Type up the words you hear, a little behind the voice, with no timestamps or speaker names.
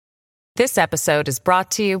This episode is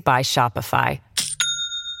brought to you by Shopify.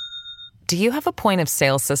 Do you have a point of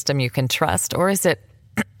sale system you can trust, or is it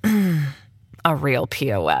a real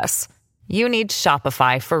POS? You need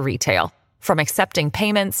Shopify for retail. From accepting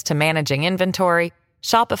payments to managing inventory,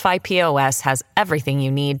 Shopify POS has everything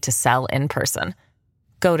you need to sell in person.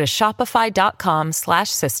 Go to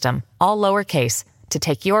shopify.com/system, all lowercase, to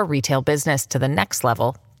take your retail business to the next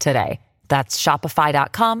level today. That's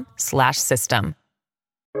shopify.com/system.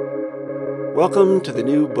 Welcome to the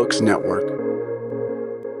New Books Network.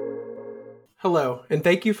 Hello, and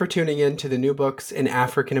thank you for tuning in to the New Books in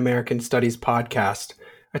African American Studies podcast,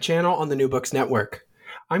 a channel on the New Books Network.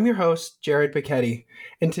 I'm your host, Jared Becchetti,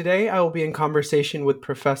 and today I will be in conversation with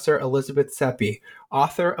Professor Elizabeth Seppi,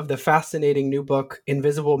 author of the fascinating new book,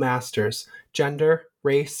 Invisible Masters: Gender,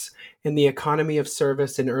 Race, and the Economy of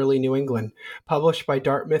Service in Early New England, published by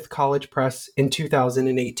Dartmouth College Press in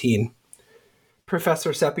 2018.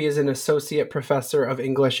 Professor Seppi is an associate professor of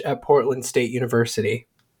English at Portland State University.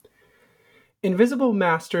 Invisible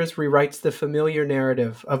Masters rewrites the familiar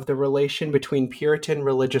narrative of the relation between Puritan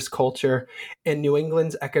religious culture and New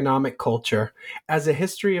England's economic culture as a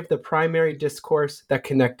history of the primary discourse that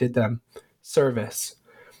connected them: service.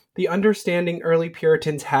 The understanding early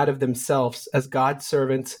Puritans had of themselves as God's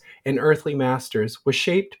servants and earthly masters was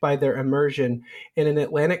shaped by their immersion in an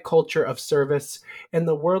Atlantic culture of service and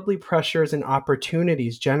the worldly pressures and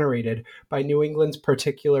opportunities generated by New England's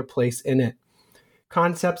particular place in it.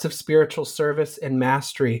 Concepts of spiritual service and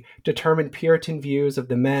mastery determined Puritan views of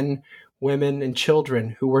the men, women, and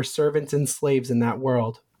children who were servants and slaves in that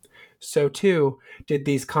world. So too did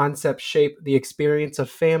these concepts shape the experience of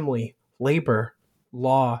family, labor,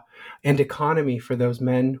 law, and economy for those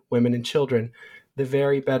men, women, and children, the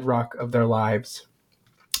very bedrock of their lives.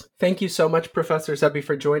 Thank you so much, Professor Seppi,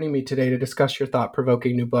 for joining me today to discuss your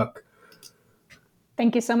thought-provoking new book.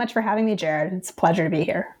 Thank you so much for having me, Jared. It's a pleasure to be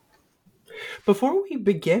here. Before we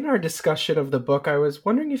begin our discussion of the book, I was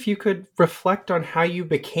wondering if you could reflect on how you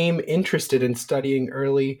became interested in studying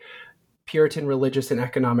early Puritan religious and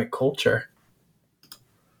economic culture.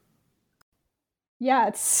 Yeah,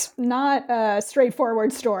 it's not a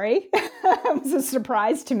straightforward story. It was a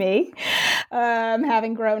surprise to me,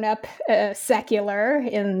 having grown up secular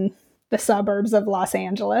in the suburbs of Los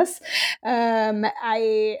Angeles.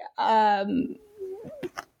 I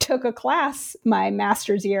took a class my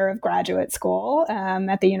master's year of graduate school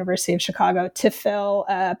at the University of Chicago to fill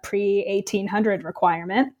a pre-1800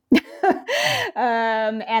 requirement.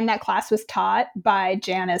 And that class was taught by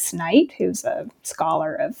Janice Knight, who's a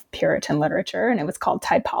scholar of Puritan literature, and it was called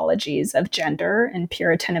Typologies of Gender in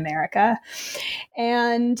Puritan America.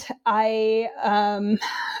 And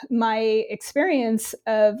my experience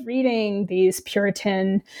of reading these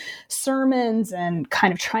Puritan sermons and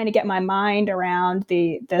kind of trying to get my mind around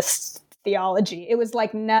this theology, it was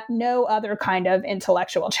like no other kind of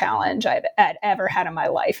intellectual challenge I'd ever had in my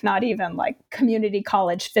life. Not even like community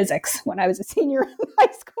college physics when I was a senior in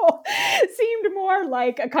high school seemed more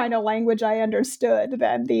like a kind of language I understood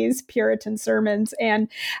than these Puritan sermons. And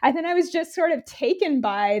I think I was just sort of taken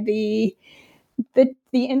by the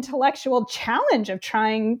intellectual challenge of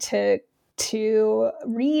trying to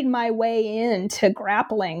read my way into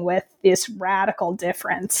grappling with this radical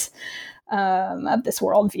difference of this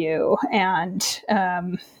worldview, and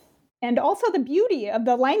also the beauty of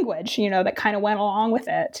the language, that kind of went along with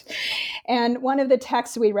it. And one of the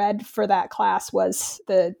texts we read for that class was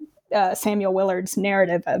the Samuel Willard's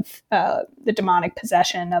narrative of the demonic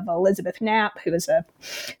possession of Elizabeth Knapp, who was a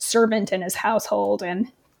servant in his household.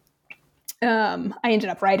 And I ended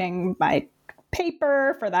up writing my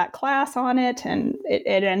paper for that class on it, and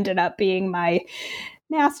it ended up being my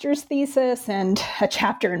master's thesis and a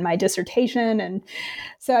chapter in my dissertation. And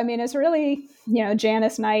so, it's really,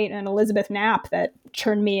 Janice Knight and Elizabeth Knapp that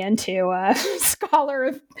turned me into a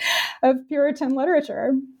scholar of Puritan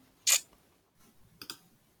literature.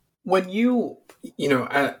 When you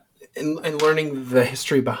and learning the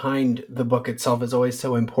history behind the book itself is always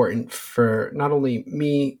so important for not only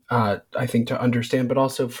me, I think, to understand, but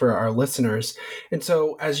also for our listeners. And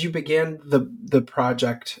so as you began the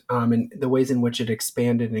project and the ways in which it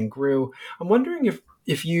expanded and grew, I'm wondering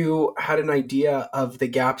if you had an idea of the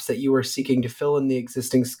gaps that you were seeking to fill in the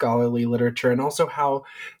existing scholarly literature, and also how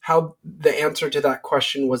the answer to that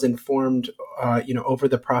question was informed, over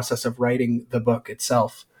the process of writing the book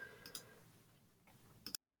itself.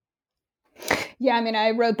 Yeah, I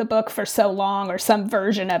wrote the book for so long, or some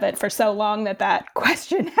version of it for so long, that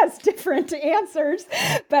question has different answers.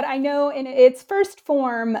 But I know in its first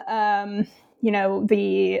form,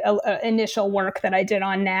 the initial work that I did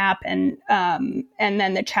on Knapp and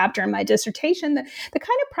then the chapter in my dissertation, the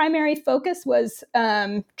kind of primary focus was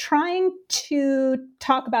trying to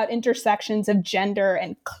talk about intersections of gender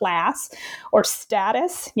and class or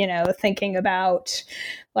status, thinking about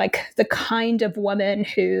like the kind of woman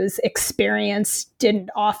whose experience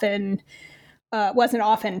wasn't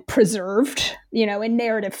often preserved, in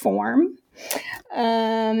narrative form.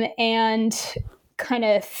 And kind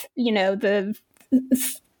of, the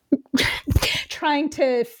trying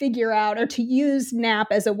to figure out or to use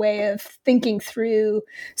Knapp as a way of thinking through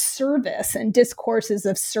service and discourses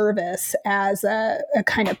of service as a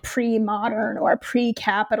kind of pre-modern or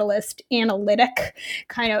pre-capitalist analytic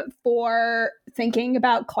kind of for thinking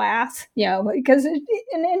about class, because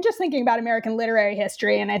and just thinking about American literary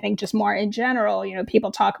history, and I think just more in general,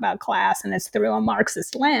 people talk about class and it's through a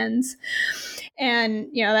Marxist lens, and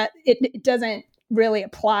that it doesn't really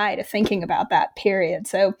apply to thinking about that period.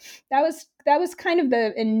 So that was kind of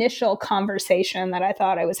the initial conversation that I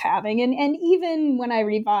thought I was having. And even when I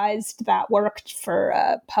revised that work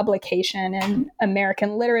for publication in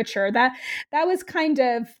American literature, that was kind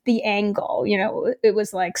of the angle. It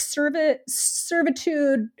was like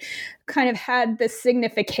servitude kind of had this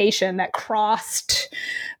signification that crossed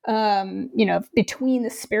between the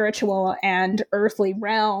spiritual and earthly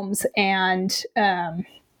realms, and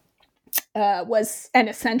was an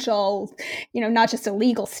essential, not just a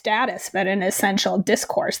legal status, but an essential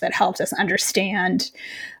discourse that helped us understand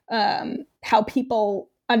how people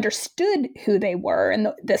understood who they were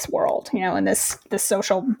in this world, in this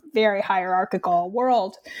social, very hierarchical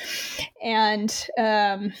world, and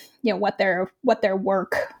what their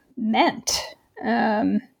work meant,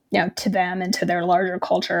 to them and to their larger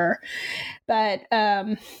culture. But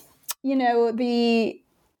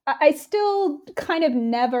I still kind of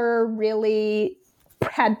never really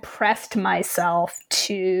had pressed myself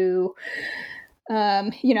to,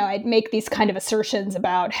 I'd make these kind of assertions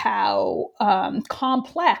about how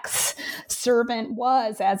complex servant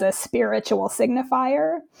was as a spiritual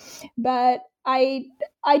signifier. But I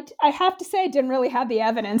have to say I didn't really have the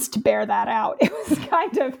evidence to bear that out. It was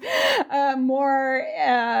kind of more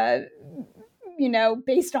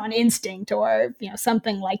based on instinct or,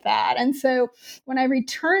 something like that. And so when I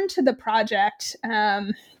returned to the project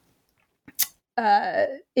to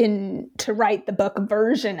write the book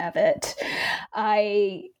version of it,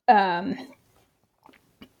 I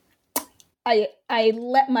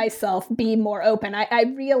let myself be more open. I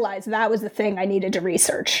realized that was the thing I needed to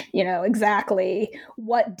research, exactly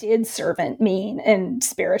what did servant mean in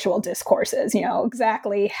spiritual discourses,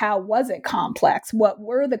 exactly how was it complex? What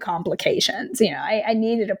were the complications? I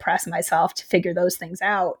needed to press myself to figure those things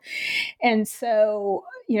out. And so,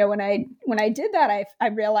 when I did that, I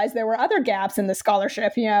realized there were other gaps in the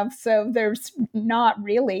scholarship, so there's not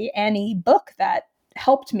really any book that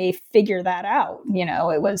helped me figure that out.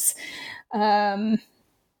 It was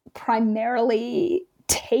primarily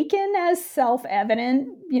taken as self-evident,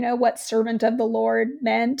 what servant of the Lord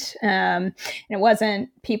meant. And it wasn't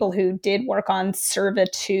people who did work on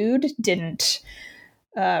servitude didn't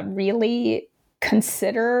really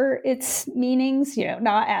consider its meanings,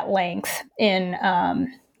 not at length in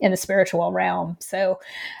the spiritual realm. So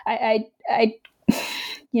I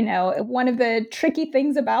one of the tricky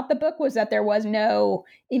things about the book was that there was no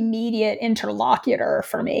immediate interlocutor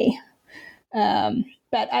for me.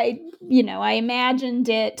 But I imagined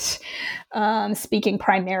it speaking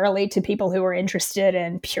primarily to people who were interested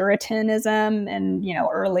in Puritanism and,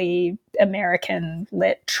 early American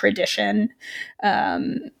lit tradition.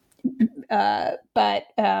 In the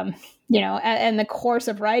course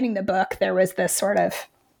of writing the book, there was this sort of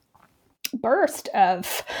burst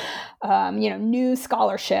of, new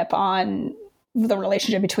scholarship on the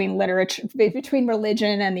relationship between literature, between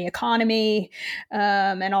religion and the economy,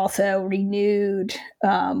 and also renewed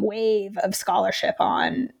wave of scholarship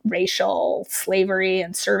on racial slavery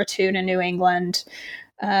and servitude in New England.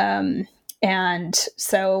 And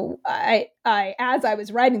so I, as I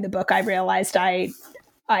was writing the book, I realized I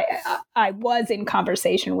was in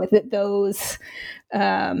conversation with those,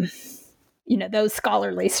 those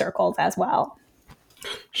scholarly circles as well.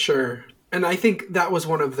 Sure. And I think that was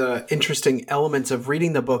one of the interesting elements of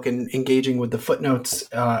reading the book and engaging with the footnotes,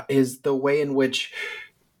 is the way in which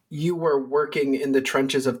you were working in the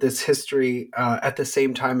trenches of this history at the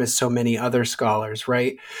same time as so many other scholars,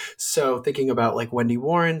 right? So thinking about like Wendy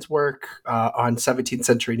Warren's work on 17th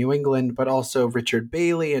century New England, but also Richard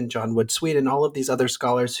Bailey and John Wood Sweet and all of these other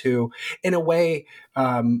scholars who, in a way,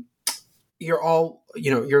 you're all,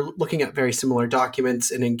 you're looking at very similar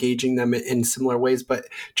documents and engaging them in similar ways, but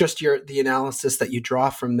just the analysis that you draw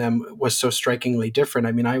from them was so strikingly different.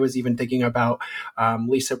 I mean, I was even thinking about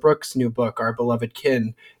Lisa Brooks' new book, Our Beloved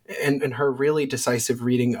Kin, and her really decisive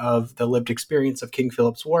reading of the lived experience of King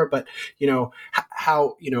Philip's War, but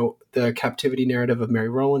how the captivity narrative of Mary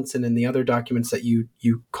Rowlandson and the other documents that you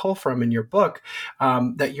cull from in your book,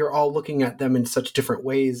 that you're all looking at them in such different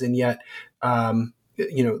ways, and yet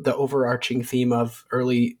the overarching theme of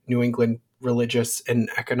early New England religious and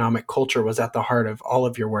economic culture was at the heart of all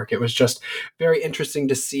of your work. It was just very interesting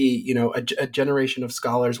to see, a generation of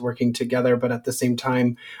scholars working together, but at the same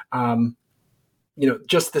time,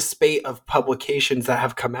 just the spate of publications that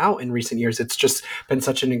have come out in recent years. It's just been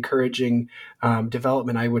such an encouraging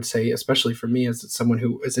development, I would say, especially for me as someone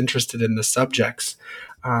who is interested in the subjects.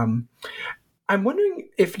 I'm wondering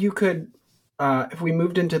if you could, if we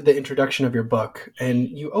moved into the introduction of your book and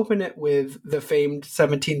you open it with the famed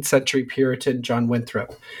 17th century Puritan John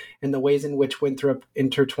Winthrop and the ways in which Winthrop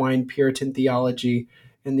intertwined Puritan theology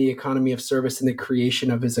and the economy of service in the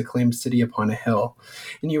creation of his acclaimed City Upon a Hill.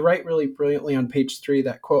 And you write really brilliantly on page 3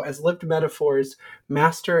 that, quote, as lived metaphors,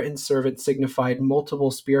 master and servant signified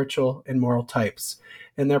multiple spiritual and moral types,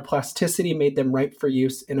 and their plasticity made them ripe for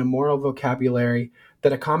use in a moral vocabulary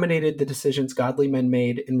that accommodated the decisions godly men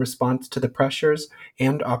made in response to the pressures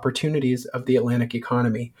and opportunities of the Atlantic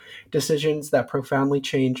economy, decisions that profoundly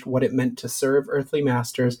changed what it meant to serve earthly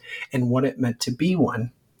masters and what it meant to be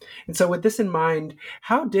one. And so with this in mind,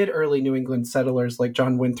 how did early New England settlers like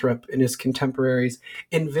John Winthrop and his contemporaries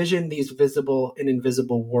envision these visible and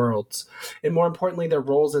invisible worlds, and more importantly, their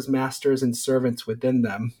roles as masters and servants within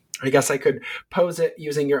them? I guess I could pose it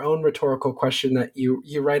using your own rhetorical question that you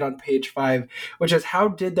write on page 5, which is, how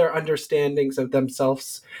did their understandings of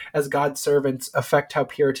themselves as God's servants affect how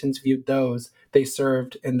Puritans viewed those they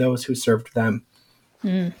served and those who served them?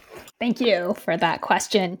 Thank you for that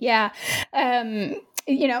question. Yeah.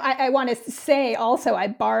 I want to say also, I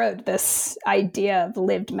borrowed this idea of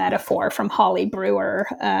lived metaphor from Holly Brewer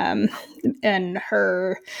in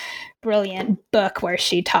her brilliant book where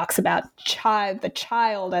she talks about the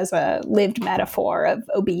child as a lived metaphor of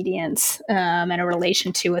obedience and a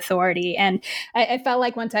relation to authority. And I felt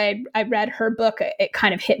like once I read her book, it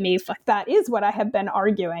kind of hit me like, that is what I have been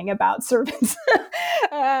arguing about servants.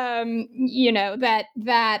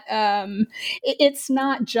 It's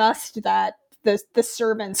not just that the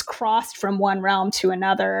servants crossed from one realm to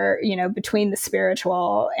another, between the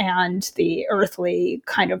spiritual and the earthly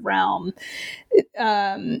kind of realm.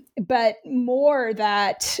 But more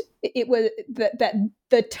that it was that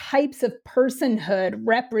the types of personhood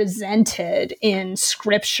represented in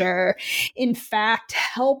Scripture, in fact,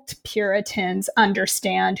 helped Puritans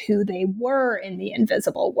understand who they were in the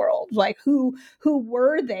invisible world. Like who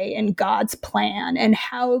were they in God's plan, and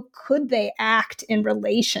how could they act in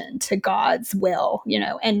relation to God's will,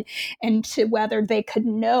 and to whether they could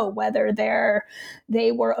know whether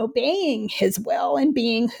they were obeying His will and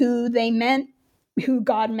being who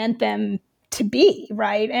God meant them to be,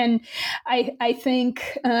 right? And I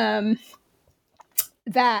think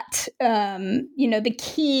that the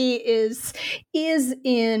key is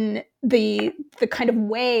in the kind of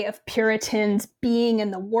way of Puritans being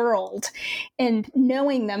in the world and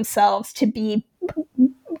knowing themselves to be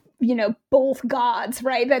both gods,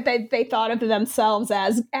 right? That they thought of themselves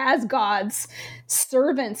as God's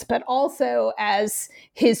servants, but also as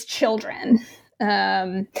His children,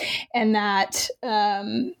 and that.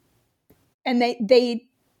 And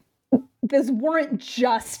those weren't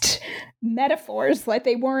just metaphors, like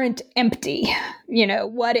they weren't empty,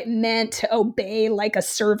 what it meant to obey like a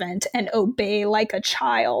servant and obey like a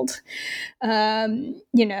child.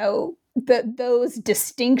 Those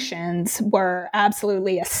distinctions were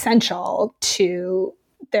absolutely essential to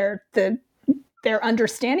their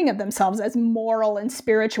understanding of themselves as moral and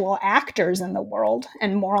spiritual actors in the world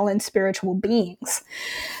and moral and spiritual beings.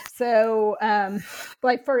 So,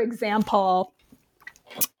 for example,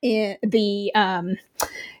 in the,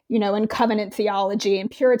 in covenant theology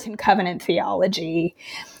and Puritan covenant theology,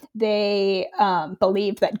 they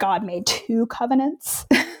believed that God made 2 covenants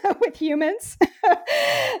with humans.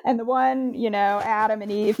 And the one, Adam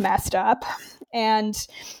and Eve messed up. And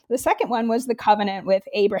the second one was the covenant with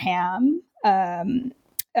Abraham,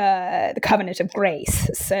 the covenant of grace.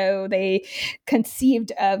 So they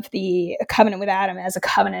conceived of the covenant with Adam as a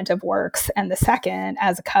covenant of works, and the second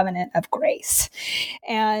as a covenant of grace.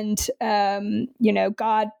 And,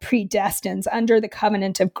 God predestines under the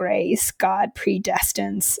covenant of grace, God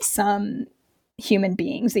predestines some human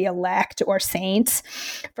beings, the elect or saints,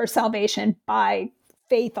 for salvation by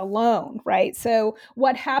faith alone, right? So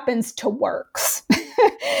what happens to works?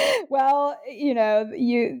 Well,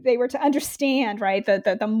 they were to understand, right,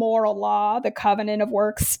 that the moral law, the covenant of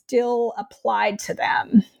works, still applied to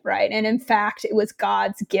them, right? And in fact, it was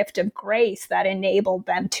God's gift of grace that enabled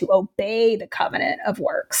them to obey the covenant of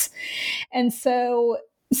works. And so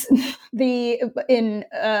in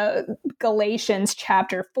Galatians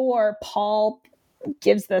chapter 4, Paul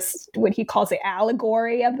gives this what he calls the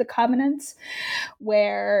allegory of the covenants,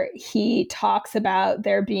 where he talks about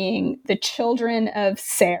there being the children of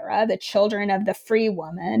Sarah, the children of the free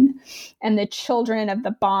woman, and the children of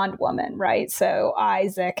the bondwoman, right? So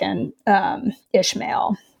Isaac and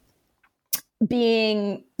Ishmael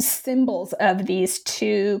being symbols of these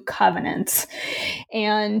two covenants.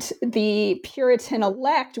 And the Puritan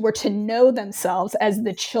elect were to know themselves as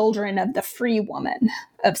the children of the free woman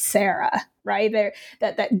of Sarah, right?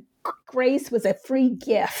 That grace was a free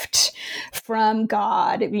gift from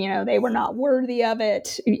God. They were not worthy of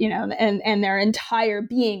it, and their entire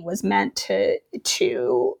being was meant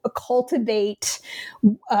to cultivate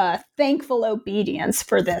thankful obedience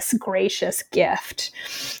for this gracious gift.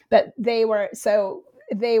 But they were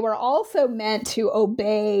also meant to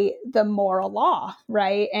obey the moral law,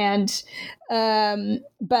 right? And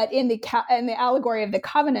but in the allegory of the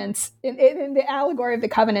covenants,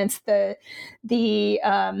 the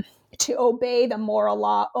to obey the moral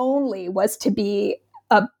law only was to be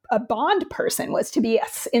a bond person, was to be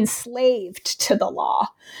enslaved to the law,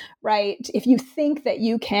 right? If you think that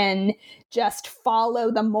you can just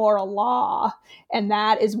follow the moral law and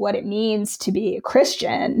that is what it means to be a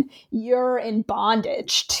Christian, you're in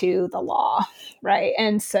bondage to the law, right?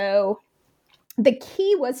 And so the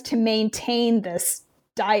key was to maintain this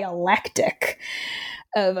dialectic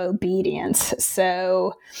of obedience.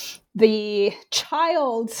 So the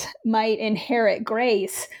child might inherit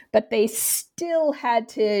grace, but they still had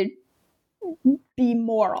to be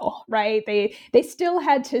moral, right? They still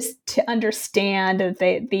had to understand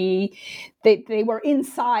that they were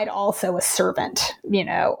inside also a servant,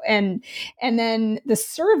 and then the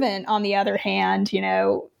servant, on the other hand,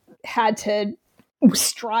 had to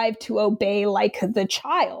strive to obey like the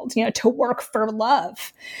child, to work for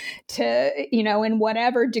love, to, in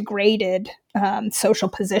whatever degraded social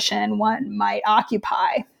position one might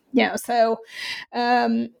occupy, so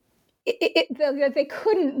they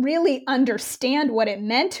couldn't really understand what it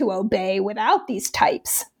meant to obey without these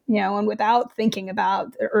types, and without thinking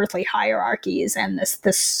about the earthly hierarchies and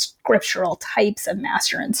the scriptural types of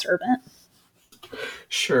master and servant.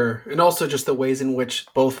 Sure. And also just the ways in which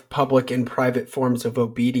both public and private forms of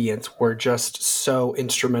obedience were just so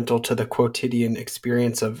instrumental to the quotidian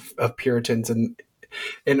experience of Puritans in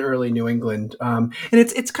early New England. And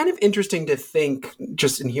it's kind of interesting to think,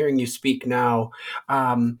 just in hearing you speak now,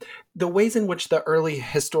 the ways in which the early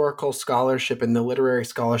historical scholarship and the literary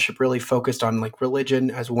scholarship really focused on like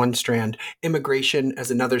religion as one strand, immigration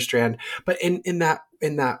as another strand. But in that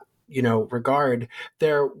regard,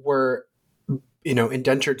 there were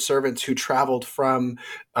indentured servants who traveled from,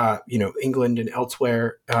 England and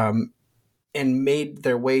elsewhere, and made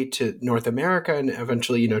their way to North America and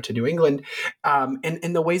eventually, to New England,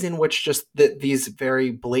 and the ways in which just these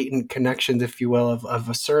very blatant connections, if you will,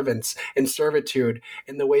 of servants and servitude,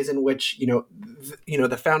 and the ways in which,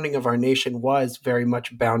 the founding of our nation was very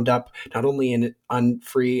much bound up not only on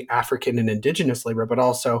free African and indigenous labor, but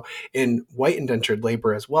also in white indentured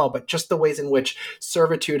labor as well. But just the ways in which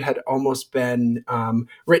servitude had almost been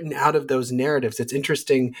written out of those narratives. It's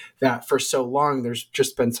interesting that for so long there's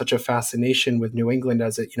just been such a fascination with New England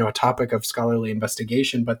as a topic of scholarly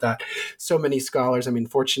investigation, but that so many scholars,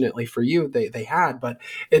 fortunately for you, they had, but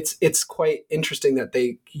it's quite interesting that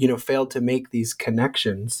they failed to make these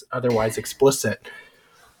connections otherwise explicit.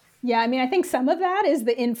 Yeah, I think some of that is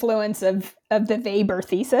the influence of the Weber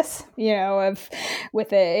thesis,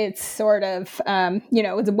 it's sort of,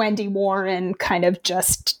 Wendy Warren kind of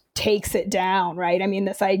just takes it down, right?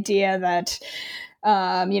 This idea that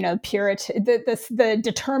Puritan, the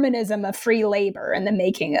determinism of free labor and the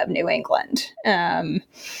making of New England,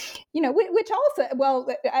 which also, well,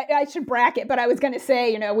 I should bracket, but I was going to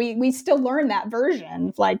say, we still learn that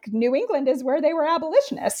version. Like New England is where they were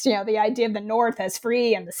abolitionists. The idea of the North as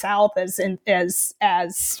free and the South as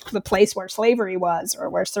the place where slavery was or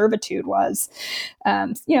where servitude was,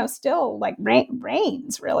 still like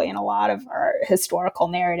reigns really in a lot of our historical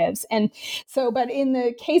narratives. And so, but in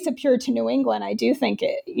the case of Puritan New England, I do think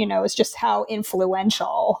it, is just how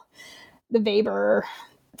influential the Weber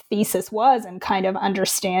thesis was, and kind of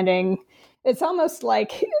understanding. It's almost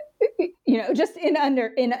like just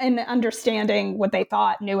in understanding what they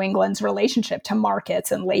thought New England's relationship to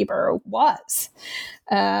markets and labor was.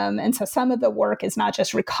 And so some of the work is not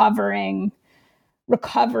just recovering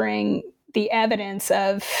the evidence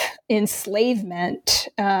of enslavement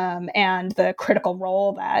and the critical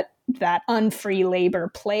role that unfree labor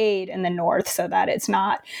played in the North, so that it's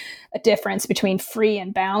not a difference between free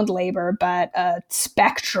and bound labor, but a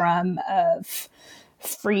spectrum of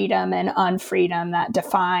freedom and unfreedom that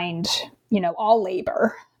defined, all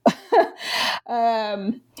labor.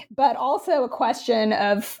 But also a question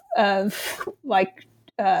of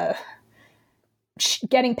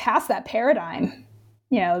getting past that paradigm.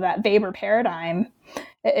 That Weber paradigm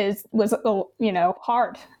was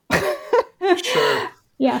hard. Sure.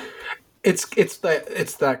 Yeah. It's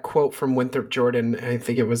that quote from Winthrop Jordan. I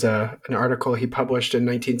think it was an article he published in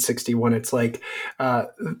 1961. It's like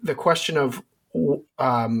the question of,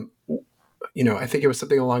 I think it was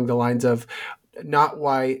something along the lines of not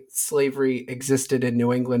why slavery existed in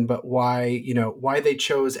New England, but why they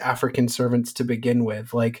chose African servants to begin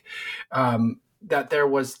with. Like, that there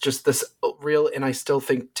was just this real, and I still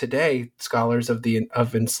think today, scholars of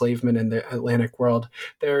enslavement in the Atlantic world,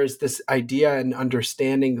 there is this idea and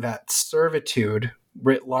understanding that servitude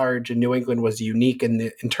writ large in New England was unique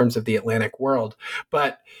in terms of the Atlantic world,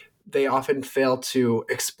 but they often fail to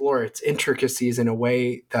explore its intricacies in a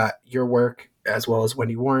way that your work, as well as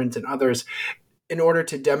Wendy Warren's and others, in order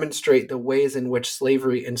to demonstrate the ways in which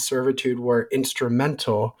slavery and servitude were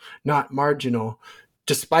instrumental, not marginal,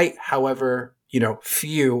 despite, however,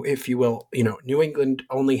 few, if you will, New England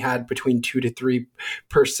only had between 2 to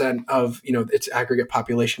 3% of, its aggregate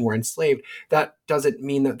population were enslaved. That doesn't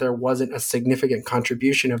mean that there wasn't a significant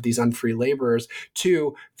contribution of these unfree laborers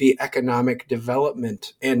to the economic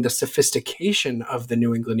development and the sophistication of the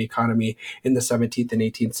New England economy in the 17th and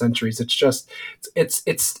 18th centuries. It's just,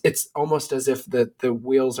 it's almost as if the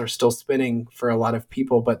wheels are still spinning for a lot of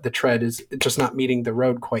people, but the tread is just not meeting the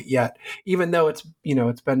road quite yet, even though it's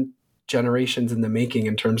been generations in the making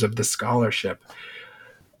in terms of the scholarship.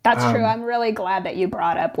 That's true. I'm really glad that you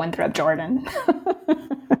brought up Winthrop Jordan.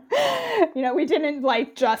 We didn't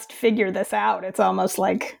just figure this out. It's almost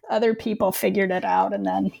like other people figured it out and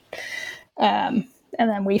then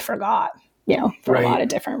we forgot, for right. A lot of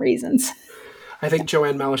different reasons. I think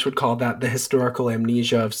Joanne Malish would call that the historical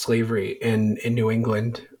amnesia of slavery in New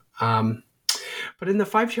England. But in the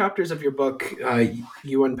 5 chapters of your book,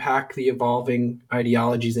 you unpack the evolving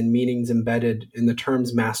ideologies and meanings embedded in the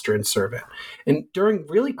terms master and servant, and during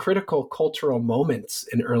really critical cultural moments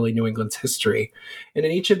in early New England's history. And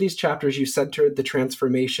in each of these chapters, you centered the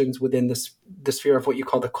transformations within the sphere of what you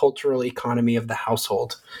call the cultural economy of the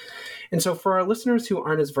household. And so for our listeners who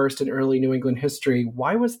aren't as versed in early New England history,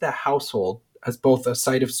 why was the household, as both a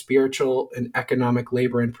site of spiritual and economic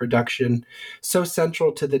labor and production, so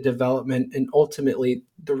central to the development and ultimately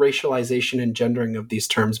the racialization and gendering of these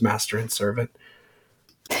terms master and servant?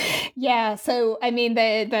 Yeah, so I mean,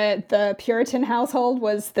 the Puritan household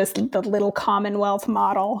was the little Commonwealth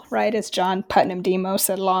model, right? As John Putnam Demos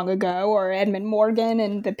said long ago, or Edmund Morgan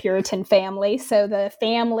and the Puritan family. So the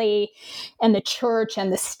family and the church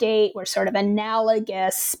and the state were sort of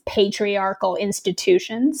analogous patriarchal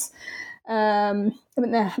institutions.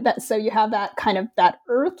 So you have that kind of that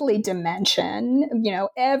earthly dimension,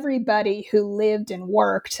 everybody who lived and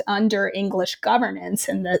worked under English governance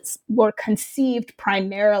and that were conceived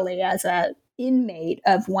primarily as a inmate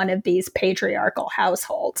of one of these patriarchal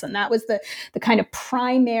households. And that was the kind of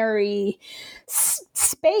primary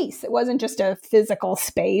space. It wasn't just a physical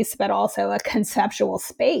space, but also a conceptual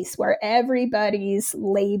space where everybody's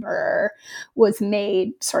labor was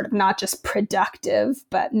made sort of not just productive,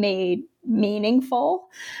 but made meaningful.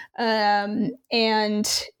 And,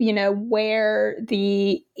 where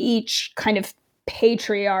each kind of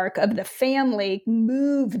patriarch of the family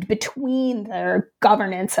moved between their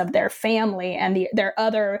governance of their family and their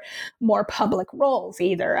other more public roles,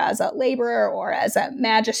 either as a laborer or as a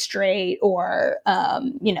magistrate or,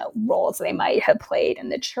 roles they might have played in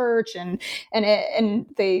the church and then,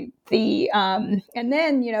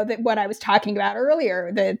 what I was talking about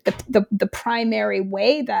earlier, the primary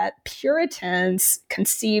way that Puritans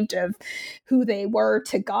conceived of who they were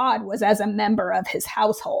to God was as a member of his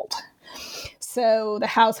household. So the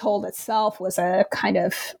household itself was a kind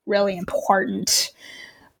of really important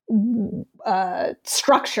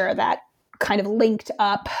structure that kind of linked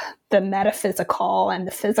up the metaphysical and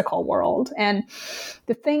the physical world. And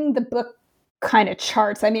the thing the book kind of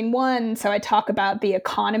charts, so I talk about the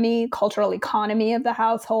economy, cultural economy of the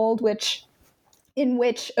household, in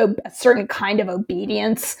which a certain kind of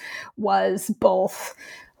obedience was both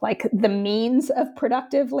like the means of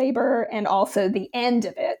productive labor and also the end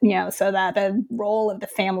of it, so that the role of the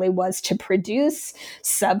family was to produce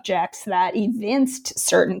subjects that evinced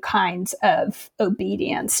certain kinds of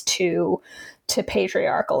obedience to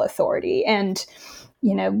patriarchal authority. And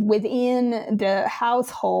within the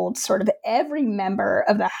household, sort of every member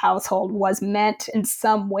of the household was meant in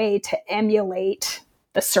some way to emulate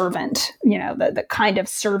the servant, the kind of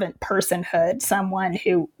servant personhood, someone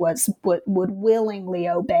who would willingly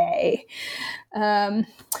obey.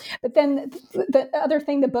 But then the other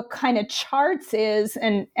thing the book kind of charts is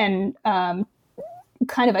and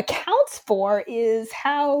kind of accounts for is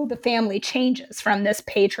how the family changes from this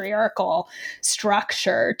patriarchal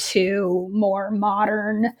structure to more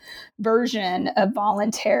modern version of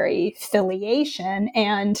voluntary filiation.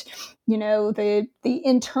 And the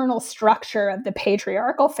internal structure of the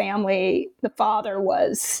patriarchal family, the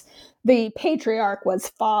patriarch was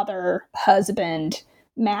father, husband,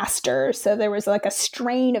 master. So there was like a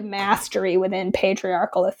strain of mastery within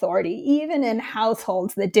patriarchal authority, even in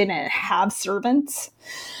households that didn't have servants.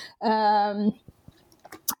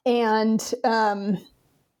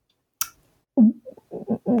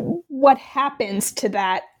 What happens to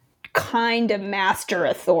that kind of master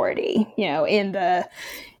authority, in the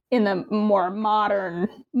more modern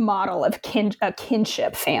model of a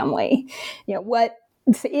kinship family? What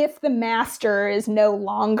if the master is no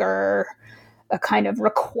longer a kind of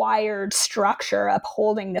required structure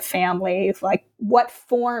upholding the family? Like, what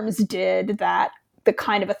forms did the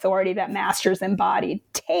kind of authority that masters embodied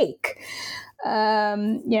take?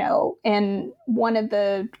 And one of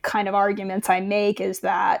the kind of arguments I make is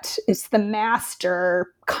that it's the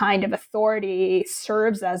master kind of authority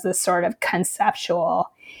serves as a sort of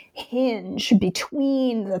conceptual hinge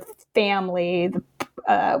between the family,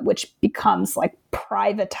 which becomes like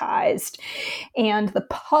privatized, and the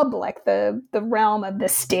public, the realm of the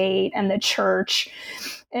state and the church.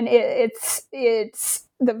 And it's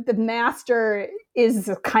the master is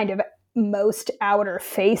a kind of most outer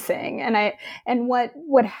facing. And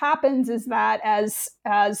what happens is that as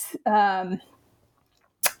the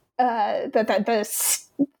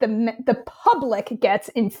public gets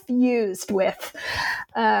infused with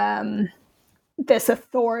this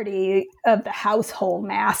authority of the household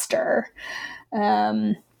master,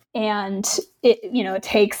 and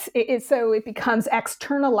it becomes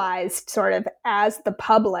externalized sort of as the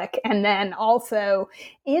public, and then also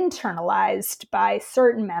internalized by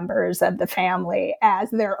certain members of the family as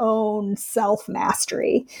their own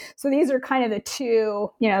self-mastery. So these are kind of the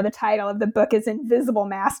two, the title of the book is Invisible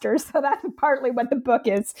Masters. So that's partly what the book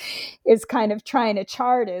is kind of trying to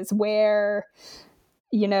chart, is where,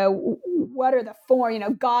 what are the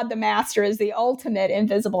form? God the master is the ultimate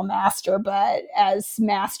invisible master, but as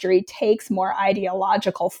mastery takes more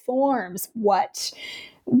ideological forms, what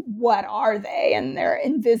are they? And they're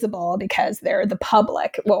invisible because they're the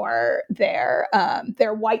public, or their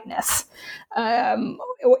whiteness,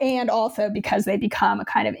 and also because they become a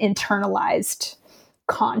kind of internalized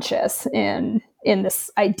conscious in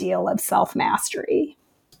this ideal of self-mastery.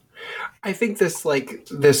 I think this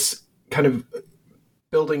kind of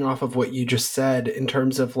building off of what you just said in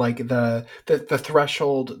terms of like the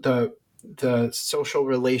threshold, the social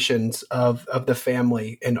relations of the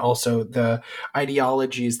family, and also the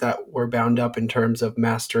ideologies that were bound up in terms of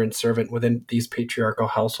master and servant within these patriarchal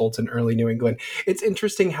households in early New England. It's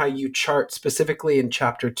interesting how you chart specifically in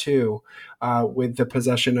chapter 2 with the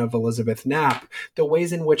possession of Elizabeth Knapp, the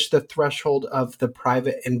ways in which the threshold of the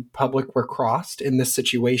private and public were crossed in this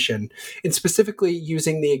situation. And specifically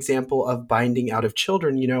using the example of binding out of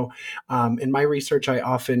children, in my research, I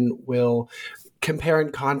often will compare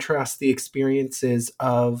and contrast the experiences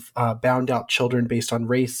of bound out children based on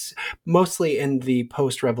race, mostly in the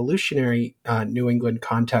post-revolutionary New England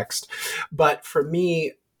context. But for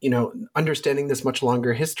me, understanding this much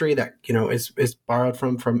longer history that, is borrowed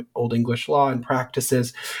from Old English law and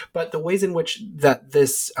practices, but the ways in which that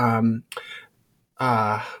these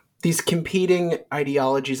competing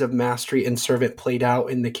ideologies of mastery and servant played out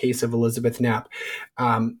in the case of Elizabeth Knapp.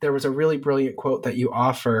 There was a really brilliant quote that you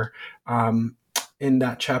offer in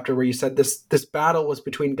that chapter where you said this battle was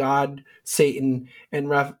between God, Satan, and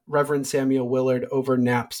Reverend Samuel Willard over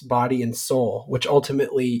Knapp's body and soul, which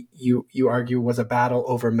ultimately you argue was a battle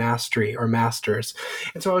over mastery or masters.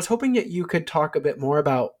 And so I was hoping that you could talk a bit more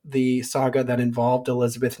about the saga that involved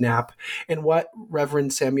Elizabeth Knapp and what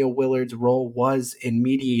Reverend Samuel Willard's role was in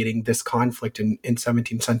mediating this conflict in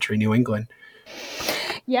 17th century New England.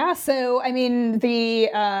 Yeah, so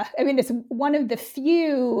it's one of the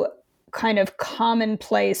few kind of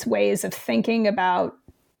commonplace ways of thinking about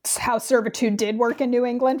how servitude did work in New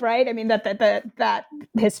England, right? I mean, that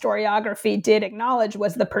historiography did acknowledge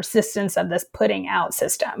was the persistence of this putting out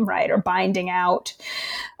system, right, or binding out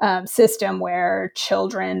system where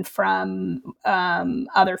children from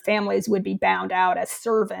other families would be bound out as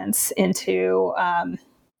servants into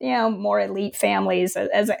more elite families,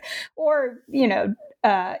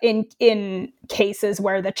 in cases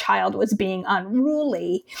where the child was being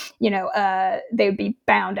unruly, they would be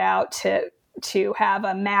bound out to have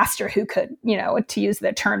a master who could, to use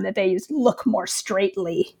the term that they used, look more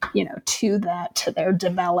straightly, to their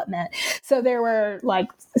development. So there were like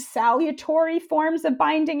salutary forms of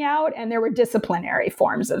binding out, and there were disciplinary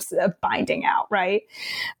forms of binding out, right?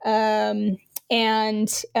 And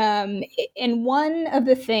one of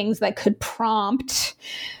the things that could prompt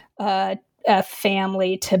a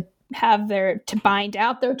family to bind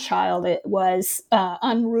out their child, it was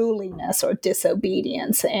unruliness or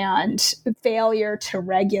disobedience and failure to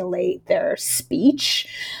regulate their speech.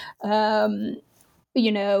 That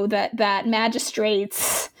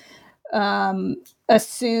magistrates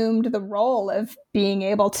assumed the role of being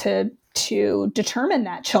able to determine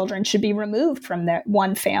that children should be removed from their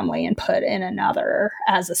one family and put in another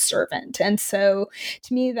as a servant. And so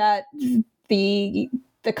to me, that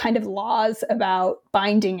the kind of laws about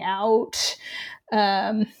binding out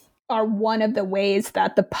are one of the ways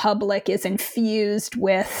that the public is infused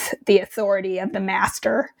with the authority of the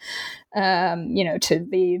master, to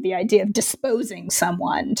the idea of disposing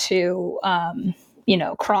someone to,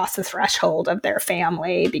 cross the threshold of their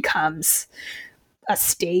family becomes a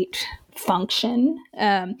state function.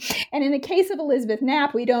 And in the case of Elizabeth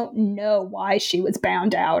Knapp, we don't know why she was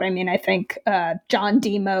bound out. I mean, I think John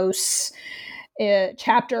Demos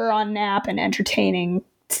chapter on Knapp and Entertaining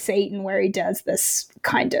Satan, where he does this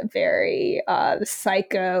kind of very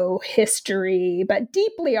psycho history, but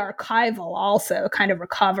deeply archival, also kind of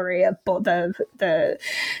recovery of both the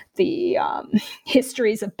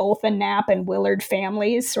histories of both the Knapp and Willard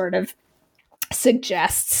families, sort of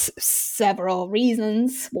suggests several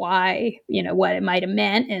reasons why, what it might have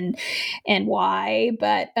meant and why.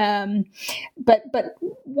 But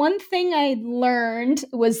one thing I learned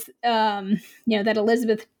was, that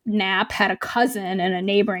Elizabeth Knapp had a cousin in a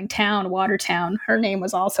neighboring town, Watertown. Her name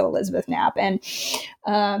was also Elizabeth Knapp. And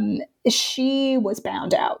she was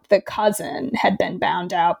bound out. The cousin had been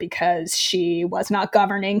bound out because she was not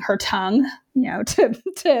governing her tongue,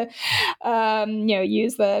 to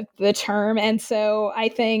use the term. And so I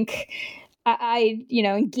think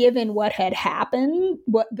given what had happened,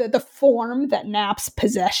 what the form that Knapp's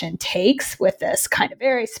possession takes with this kind of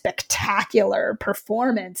very spectacular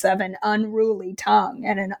performance of an unruly tongue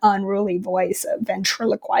and an unruly voice of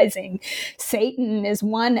ventriloquizing Satan is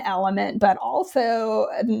one element, but also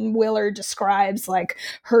Willard describes like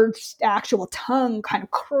her actual tongue kind of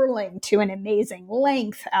curling to an amazing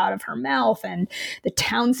length out of her mouth, and the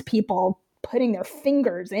townspeople putting their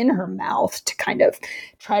fingers in her mouth to kind of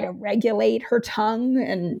try to regulate her tongue.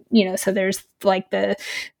 And, so there's like the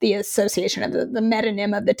association of the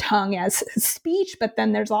metonym of the tongue as speech, but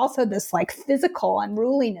then there's also this like physical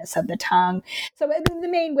unruliness of the tongue. So the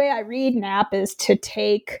main way I read Knapp is to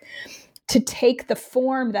take the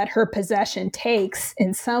form that her possession takes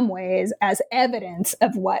in some ways as evidence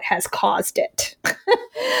of what has caused it.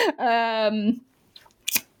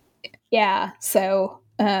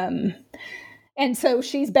 And so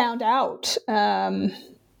she's bound out,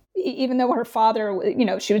 even though her father,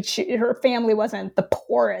 her family wasn't the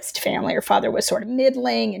poorest family. Her father was sort of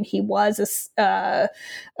middling, and he was a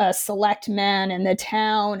select man in the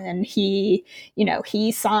town. And he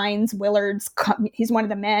signs Willard's. He's one of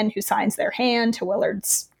the men who signs their hand to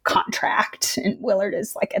Willard's contract. And Willard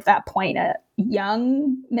is like at that point a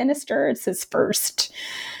young minister. It's his first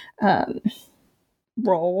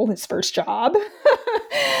role, his first job.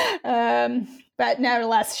 But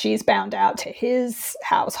nevertheless, she's bound out to his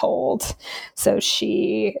household. So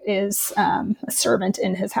she is a servant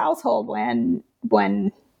in his household when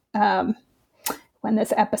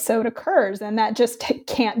this episode occurs. And that just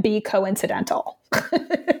can't be coincidental.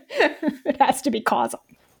 It has to be causal.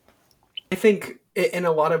 I think in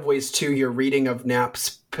a lot of ways, too, your reading of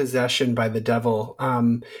Knapp's possession by the devil,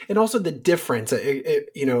 and also the difference,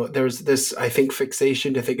 there's this, I think,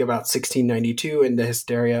 fixation to think about 1692 and the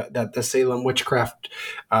hysteria that the Salem witchcraft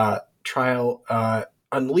trial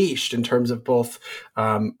unleashed in terms of both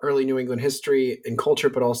early New England history and culture,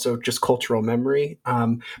 but also just cultural memory.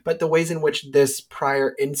 But the ways in which this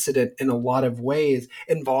prior incident, in a lot of ways,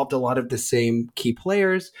 involved a lot of the same key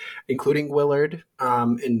players, including Willard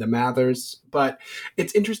and the Mathers. But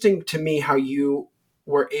it's interesting to me how you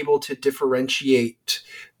were able to differentiate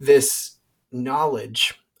this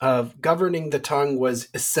knowledge governing the tongue was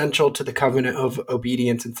essential to the covenant of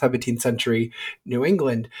obedience in 17th century New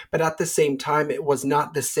England, but at the same time, it was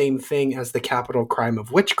not the same thing as the capital crime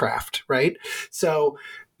of witchcraft, right? So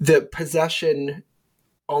the possession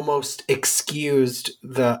almost excused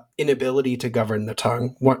the inability to govern the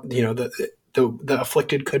tongue. The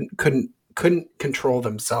afflicted couldn't control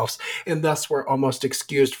themselves, and thus were almost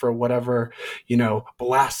excused for whatever,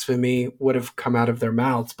 blasphemy would have come out of their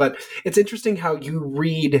mouths. But it's interesting how you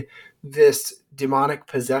read this demonic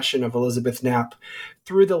possession of Elizabeth Knapp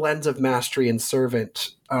through the lens of mastery and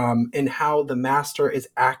servant, and how the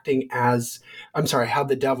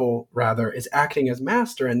devil rather is acting as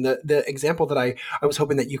master. And the example that I was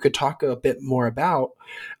hoping that you could talk a bit more about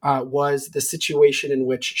was the situation in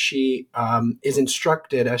which she is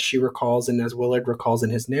instructed, as she recalls and as Willard recalls in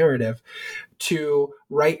his narrative, to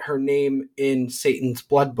write her name in Satan's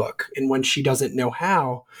blood book. And when she doesn't know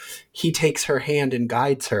how, he takes her hand and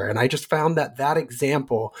guides her. And I just found that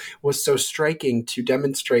example was so striking to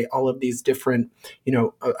demonstrate all of these different,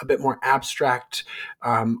 a bit more abstract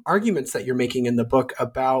arguments that you're making in the book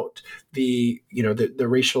about the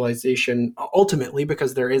racialization, ultimately,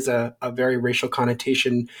 because there is a very racial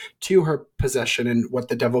connotation to her possession and what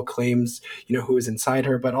the devil claims, who is inside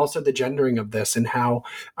her, but also the gendering of this and how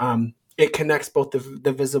it connects both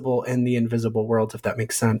the visible and the invisible worlds, if that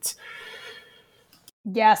makes sense.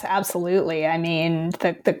 Yes, absolutely. I mean,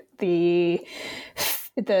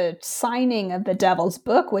 the signing of the Devil's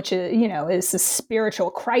Book, which is a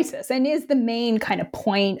spiritual crisis and is the main kind of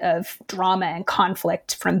point of drama and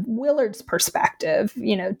conflict from Willard's perspective.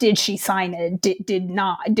 Did she sign it?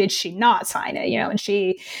 Did she not sign it? And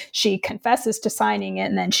she confesses to signing it,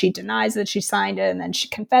 and then she denies that she signed it, and then she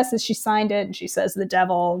confesses she signed it, and she says the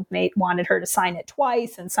devil wanted her to sign it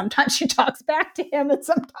twice, and sometimes she talks back to him, and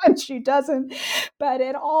sometimes she doesn't. But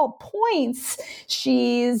at all points,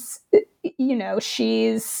 she's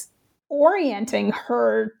orienting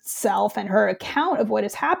herself and her account of what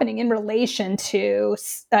is happening in relation to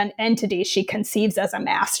an entity she conceives as a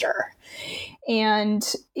master. And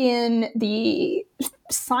in the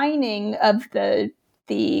signing of the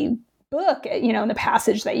book, in the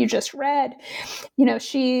passage that you just read,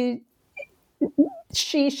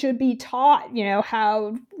 she should be taught,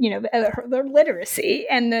 how, their literacy,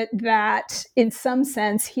 and that in some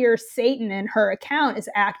sense here, Satan in her account is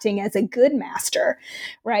acting as a good master,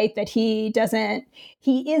 right? That he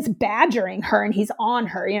is badgering her and he's on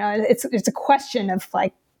her. It's a question of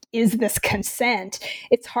like, is this consent?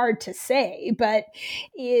 It's hard to say, but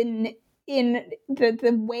in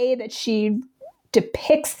the way that she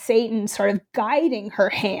depicts Satan sort of guiding her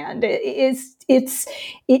hand, it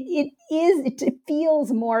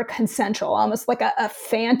feels more consensual, almost like a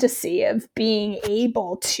fantasy of being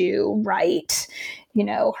able to write,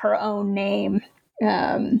 her own name,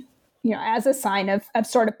 as a sign of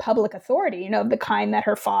sort of public authority, of the kind that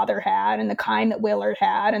her father had, and the kind that Willard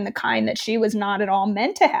had, and the kind that she was not at all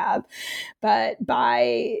meant to have, but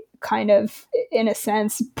by kind of, in a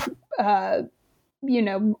sense,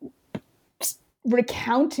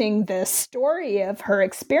 recounting the story of her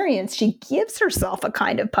experience, she gives herself a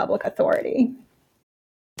kind of public authority.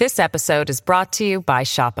 This episode is brought to you by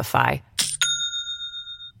Shopify.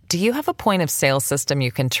 Do you have a point of sale system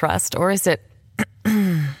you can trust, or is it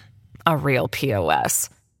a real POS?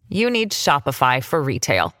 You need Shopify for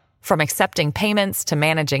retail. From accepting payments to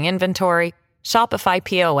managing inventory, Shopify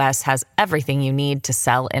POS has everything you need to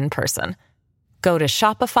sell in person. Go to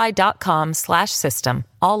shopify.com/system,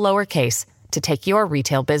 all lowercase, to take your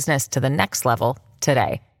retail business to the next level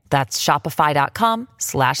today. That's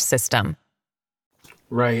shopify.com/system.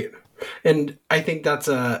 Right. And I think that's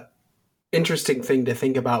a interesting thing to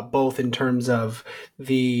think about, both in terms of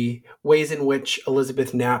the ways in which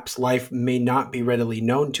Elizabeth Knapp's life may not be readily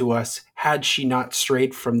known to us had she not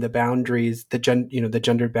strayed from the boundaries, the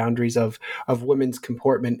gendered boundaries of women's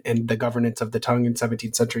comportment and the governance of the tongue in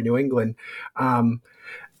 17th century New England.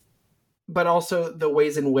 But also the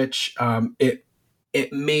ways in which it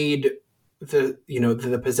made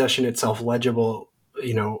the possession itself legible,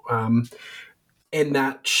 in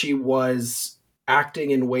that she was acting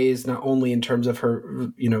in ways not only in terms of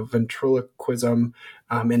her, ventriloquism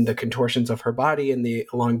and the contortions of her body and the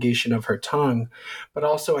elongation of her tongue, but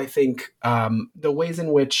also I think the ways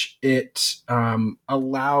in which it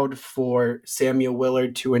allowed for Samuel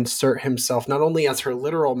Willard to insert himself not only as her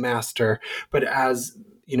literal master, but as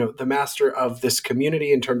the master of this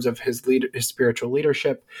community in terms of his spiritual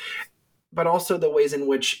leadership, but also the ways in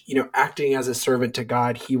which, acting as a servant to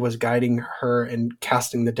God, he was guiding her and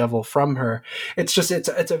casting the devil from her.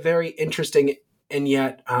 It's a very interesting and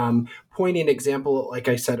yet poignant example, like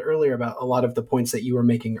I said earlier, about a lot of the points that you were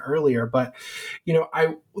making earlier. But,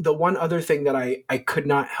 the one other thing that I could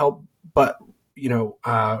not help but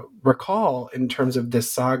recall in terms of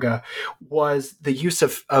this saga was the use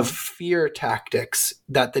of fear tactics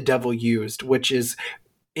that the devil used, which is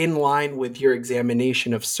in line with your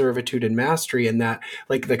examination of servitude and mastery, and that,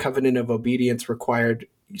 like, the covenant of obedience required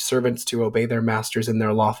servants to obey their masters in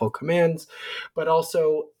their lawful commands, but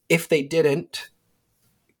also if they didn't,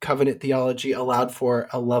 covenant theology allowed for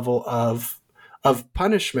a level of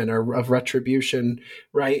punishment or of retribution,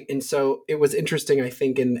 right? And so it was interesting, I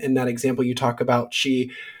think, in that example you talk about,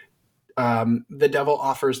 the devil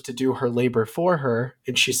offers to do her labor for her,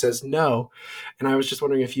 and she says no. And I was just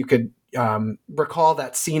wondering if you could recall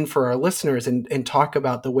that scene for our listeners and talk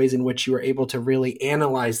about the ways in which you were able to really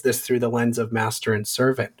analyze this through the lens of master and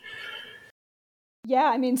servant.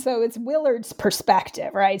 Yeah, I mean, so it's Willard's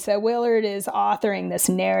perspective, right? So Willard is authoring this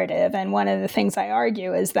narrative, and one of the things I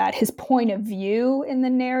argue is that his point of view in the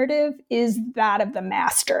narrative is that of the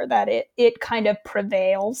master, that it kind of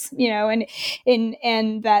prevails, and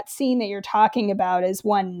that scene that you're talking about is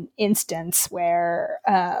one instance where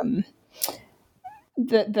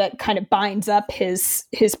that kind of binds up his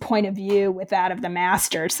point of view with that of the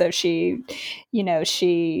master. So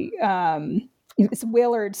it's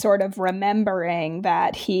Willard sort of remembering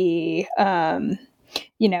that he,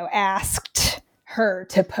 asked her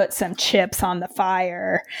to put some chips on the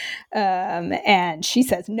fire, and she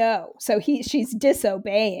says no. So she's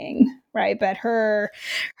disobeying, right? But her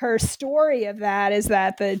story of that is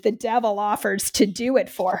that the devil offers to do it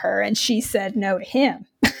for her, and she said no to him.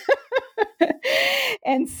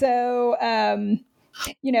 And so,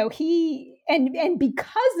 he and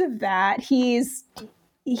because of that, he's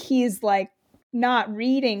like not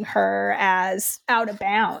reading her as out of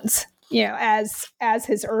bounds, as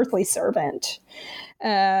his earthly servant.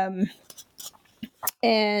 I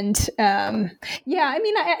mean,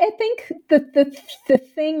 I think the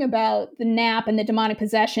thing about the nap and the demonic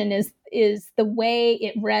possession is the way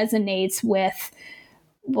it resonates with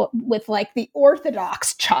like the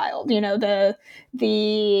Orthodox child.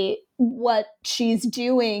 The what she's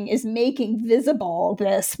doing is making visible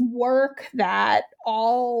this work that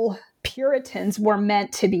all Puritans were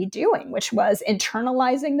meant to be doing, which was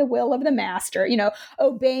internalizing the will of the master,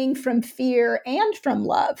 obeying from fear and from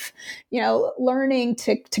love, learning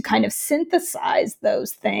to kind of synthesize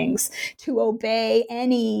those things, to obey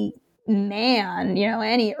any man,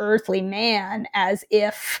 any earthly man as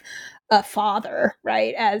if a father,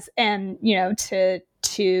 right?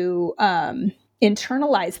 To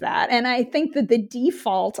internalize that. And I think that the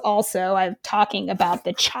default also, I'm talking about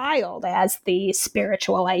the child as the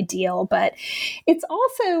spiritual ideal, but it's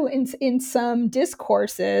also in some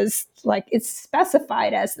discourses, like it's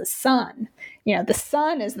specified as the son. The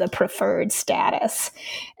son is the preferred status.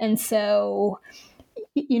 And so,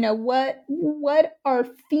 what are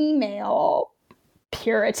female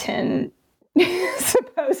Puritan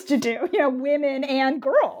supposed to do, women and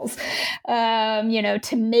girls,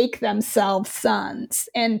 to make themselves sons.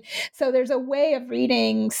 And so there's a way of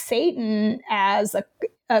reading Satan as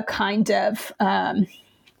a kind of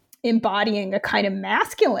embodying a kind of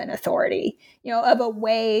masculine authority, of a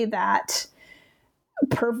way that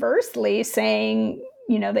perversely saying,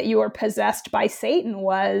 that you were possessed by Satan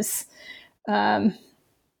was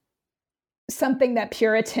something that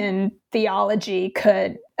Puritan theology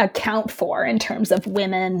could account for in terms of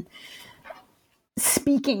women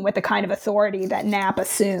speaking with the kind of authority that Knapp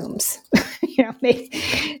assumes.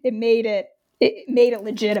 It made it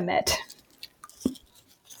legitimate.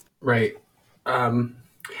 Right. And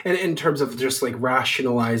in terms of just like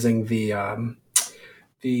rationalizing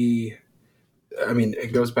it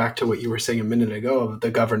goes back to what you were saying a minute ago of the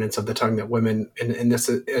governance of the tongue, that women in this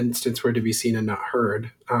instance were to be seen and not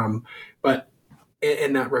heard. But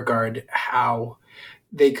in that regard, how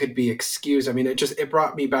they could be excused. I mean, it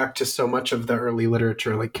brought me back to so much of the early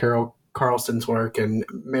literature, like Carol Carlson's work and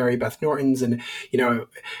Mary Beth Norton's, and,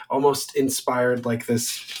 almost inspired like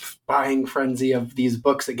this buying frenzy of these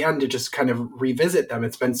books again, to just kind of revisit them.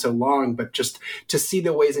 It's been so long, but just to see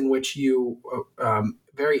the ways in which you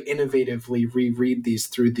very innovatively reread these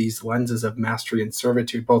through these lenses of mastery and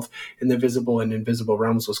servitude, both in the visible and invisible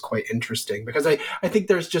realms, was quite interesting, because I think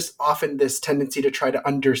there's just often this tendency to try to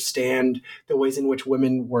understand the ways in which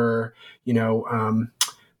women were,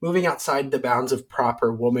 moving outside the bounds of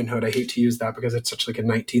proper womanhood. I hate to use that because it's such like a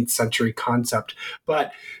 19th century concept,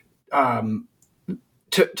 but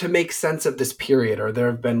to make sense of this period, or there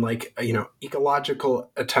have been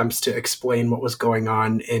ecological attempts to explain what was going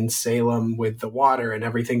on in Salem with the water and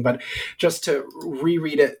everything, but just to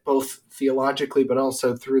reread it both theologically but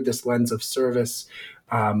also through this lens of service,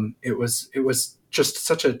 it was just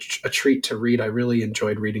such a treat to read. I really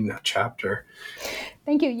enjoyed reading that chapter.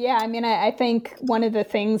 Thank you. Yeah, I mean, I think one of the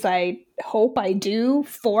things I hope I do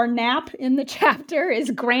for Knapp in the chapter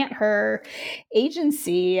is grant her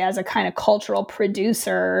agency as a kind of cultural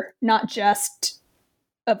producer, not just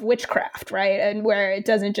of witchcraft, right? And where it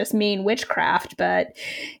doesn't just mean witchcraft, but,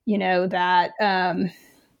 that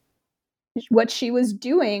what she was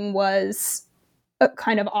doing was a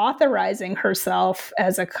kind of authorizing herself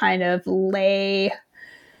as a kind of lay,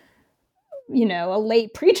 a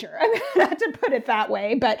late preacher. I mean, not to put it that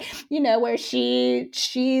way, but where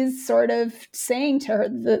she's sort of saying to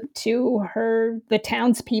the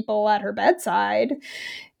townspeople at her bedside,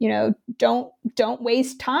 don't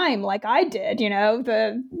waste time like I did.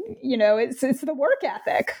 It's the work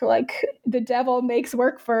ethic. Like the devil makes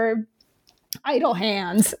work for idle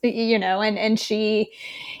hands. And she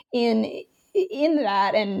in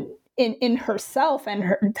that and in herself and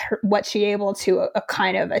her what she able to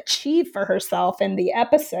kind of achieve for herself in the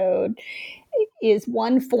episode is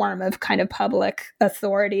one form of kind of public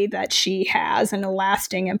authority that she has and a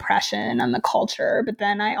lasting impression on the culture. But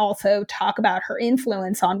then I also talk about her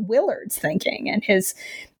influence on Willard's thinking and his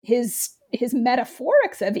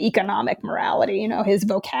metaphorics of economic morality, his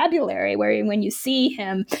vocabulary, where when you see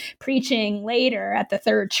him preaching later at the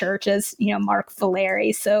Third Church, as Mark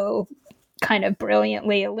Valeri so kind of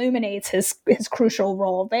brilliantly illuminates his crucial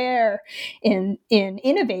role there in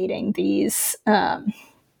innovating these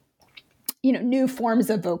new forms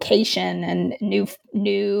of vocation and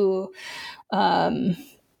new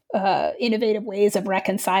innovative ways of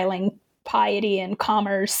reconciling piety and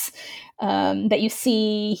commerce, that you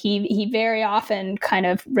see he very often kind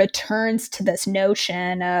of returns to this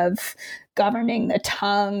notion of governing the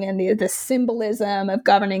tongue and the symbolism of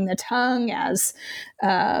governing the tongue as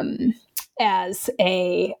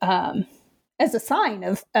a sign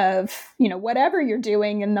of whatever you're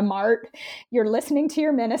doing in the mart, you're listening to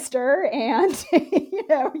your minister and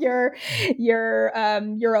you're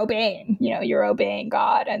obeying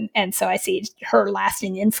God, and so I see her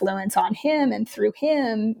lasting influence on him, and through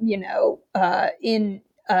him in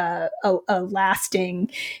a lasting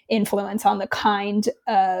influence on the kind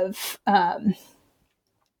of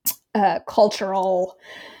cultural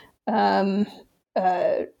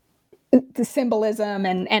the symbolism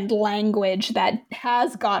and language that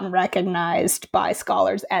has gotten recognized by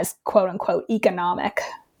scholars as quote unquote economic.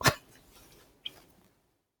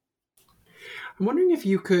 I'm wondering if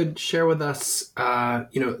you could share with us,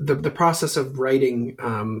 the process of writing.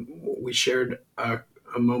 We shared a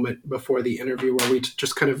moment before the interview where we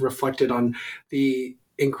just kind of reflected on the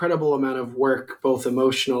incredible amount of work, both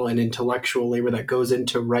emotional and intellectual labor, that goes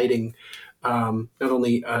into writing not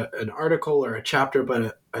only an article or a chapter,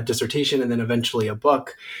 but a dissertation and then eventually a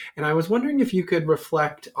book. And I was wondering if you could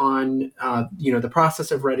reflect on, the process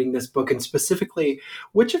of writing this book, and specifically,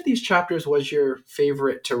 which of these chapters was your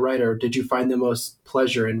favorite to write, or did you find the most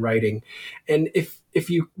pleasure in writing? And if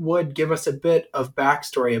you would give us a bit of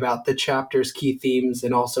backstory about the chapter's key themes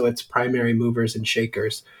and also its primary movers and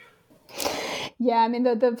shakers. Yeah, I mean,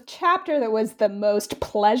 the chapter that was the most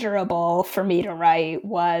pleasurable for me to write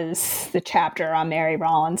was the chapter on Mary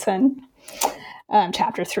Rawlinson,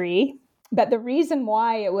 chapter 3. But the reason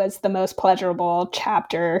why it was the most pleasurable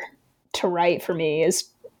chapter to write for me is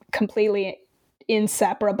completely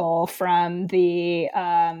inseparable from the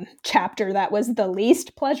chapter that was the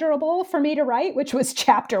least pleasurable for me to write, which was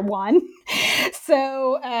chapter 1.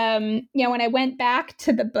 So, when I went back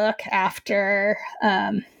to the book after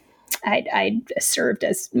I served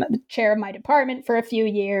as the chair of my department for a few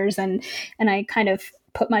years, and I kind of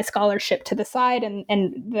put my scholarship to the side. And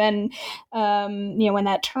then, when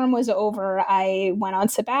that term was over, I went on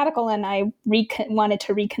sabbatical and I wanted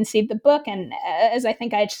to reconceive the book. And as I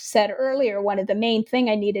think I said earlier, one of the main thing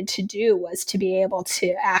I needed to do was to be able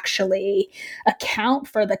to actually account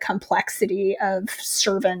for the complexity of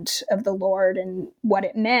servant of the Lord and what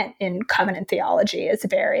it meant in covenant theology as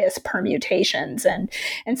various permutations. And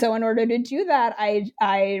so in order to do that,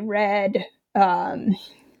 I read,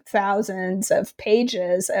 thousands of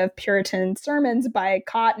pages of Puritan sermons by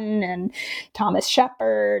Cotton and Thomas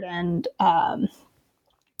Shepard and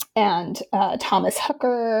Thomas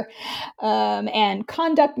Hooker, and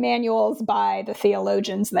conduct manuals by the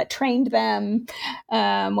theologians that trained them,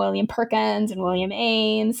 William Perkins and William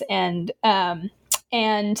Ames, and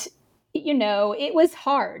it was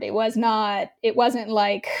hard. It wasn't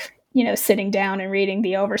like sitting down and reading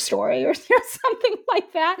the overstory or something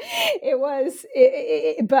like that. It was,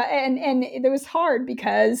 but it was hard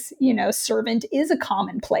because, servant is a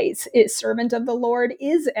commonplace. Servant of the Lord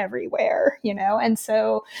is everywhere, and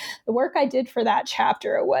so the work I did for that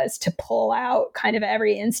chapter was to pull out kind of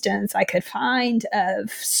every instance I could find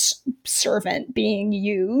of servant being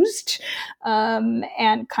used,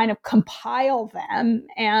 and kind of compile them.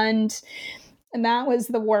 And that was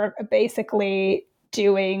the work of basically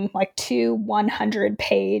doing like 2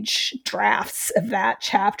 100-page drafts of that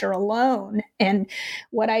chapter alone. And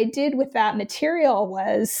what I did with that material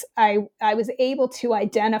was I was able to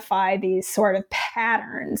identify these sort of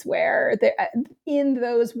patterns where in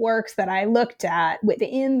those works that I looked at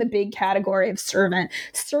within the big category of servant,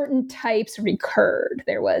 certain types recurred.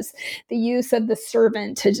 There was the use of the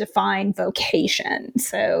servant to define vocation.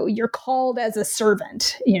 So you're called as a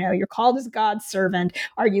servant, you're called as God's servant.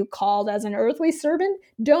 Are you called as an earthly servant?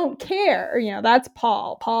 Don't care. That's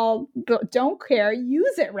Paul. Paul, don't care.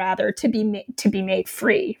 Use it rather to be made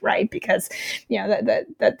free, right? Because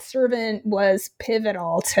that servant was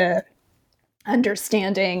pivotal to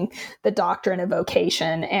understanding the doctrine of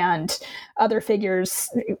vocation. And other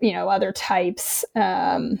figures, other types.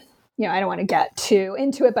 I don't want to get too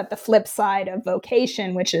into it, but the flip side of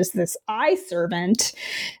vocation, which is this eye servant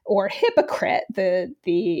or hypocrite, which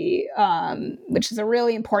is a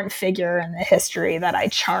really important figure in the history that I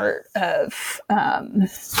chart of,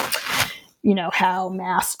 how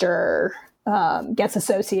master gets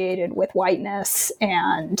associated with whiteness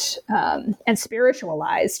and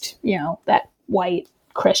spiritualized, that white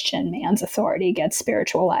Christian man's authority gets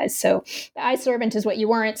spiritualized. So the eye servant is what you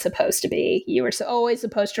weren't supposed to be. You were always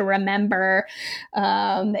supposed to remember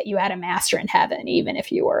that you had a master in heaven, even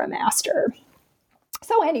if you were a master.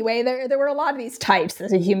 So anyway, there were a lot of these types.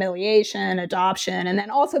 There's a humiliation, adoption, and then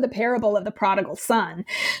also the parable of the prodigal son,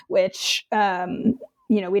 which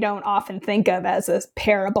we don't often think of as a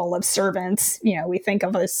parable of servants. We think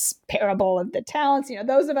of this parable of the talents.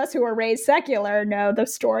 Those of us who are raised secular know the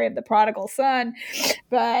story of the prodigal son.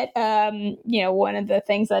 But, one of the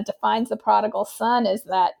things that defines the prodigal son is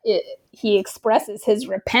that he expresses his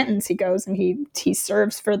repentance. He goes and he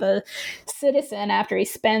serves for the citizen after he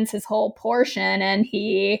spends his whole portion, and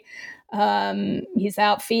he's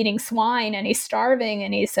out feeding swine and he's starving,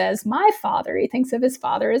 and he says, he thinks of his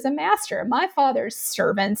father as a master. My father's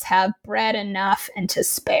servants have bread enough and to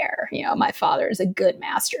spare. My father is a good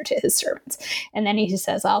master to his servants. And then he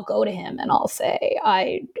says, I'll go to him and I'll say,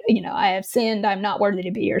 I have sinned. I'm not worthy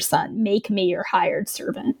to be your son. Make me your hired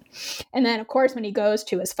servant. And then of course, when he goes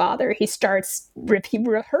to his father, he's rehearsed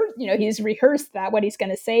that, what he's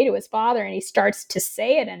going to say to his father, and he starts to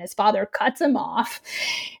say it, and his father cuts him off.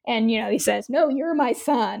 And, he says, no, you're my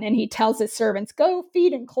son. And he tells his servants, go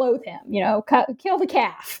feed and clothe him, kill the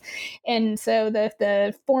calf. And so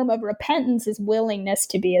the form of repentance is willingness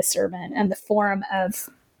to be a servant. And the form of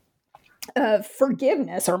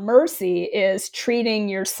forgiveness or mercy is treating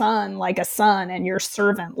your son like a son and your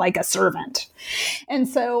servant like a servant. And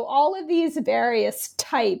so all of these various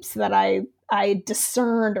types that I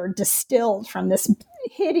discerned or distilled from this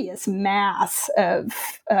hideous mass of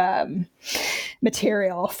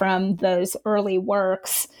material from those early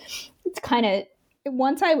works, it's kind of,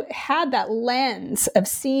 once I had that lens of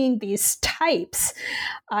seeing these types,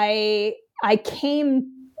 I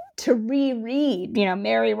came to reread,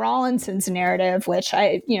 Mary Rawlinson's narrative, which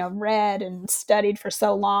I, read and studied for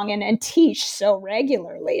so long and teach so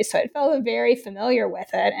regularly. So I felt very familiar with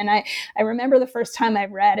it. And I remember the first time I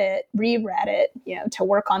reread it, to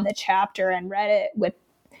work on the chapter, and read it with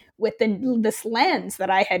this lens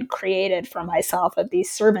that I had created for myself of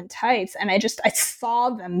these servant types. And I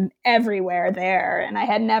saw them everywhere there. And I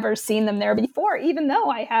had never seen them there before, even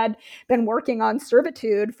though I had been working on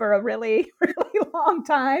servitude for a really, really long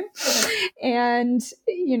time. And,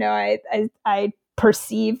 I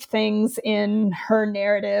perceived things in her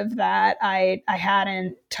narrative that I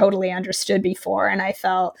hadn't totally understood before. And I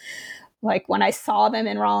felt like when I saw them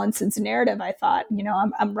in Rawlinson's narrative, I thought,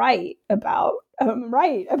 I'm right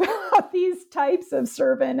about these types of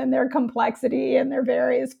servant and their complexity and their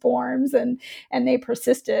various forms, and they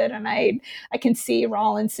persisted. And I can see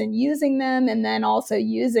Rawlinson using them, and then also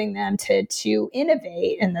using them to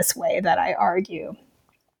innovate in this way that I argue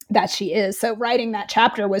that she is. So writing that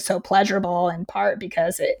chapter was so pleasurable, in part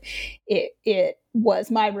because it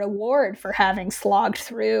was my reward for having slogged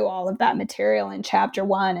through all of that material in chapter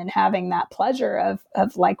 1 and having that pleasure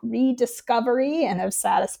of like rediscovery and of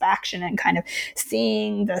satisfaction, and kind of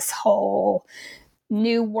seeing this whole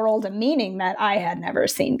new world of meaning that I had never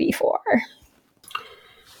seen before.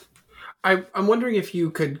 I'm wondering if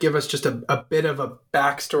you could give us just a bit of a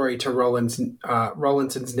backstory to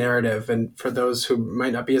Rawlinson's narrative, and for those who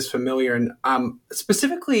might not be as familiar, and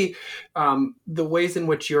specifically the ways in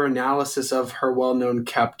which your analysis of her well-known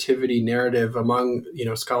captivity narrative among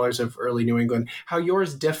scholars of early New England, how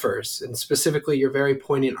yours differs, and specifically your very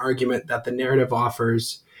poignant argument that the narrative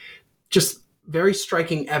offers just very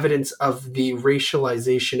striking evidence of the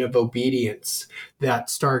racialization of obedience that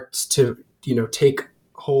starts to take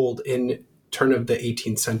hold in turn of the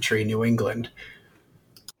 18th century New England.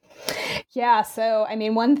 Yeah. So, I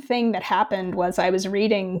mean, one thing that happened was I was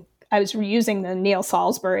using the Neil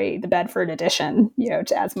Salisbury, the Bedford edition,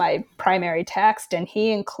 as my primary text. And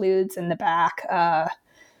he includes in the back, the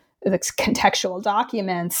contextual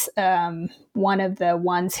documents. One of the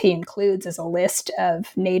ones he includes is a list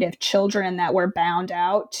of Native children that were bound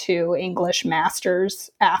out to English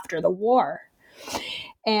masters after the war.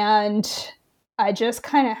 And I just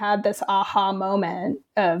kind of had this aha moment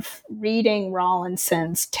of reading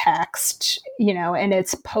Rawlinson's text, in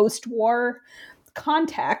its post-war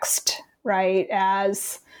context, right,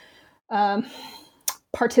 as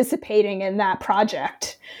participating in that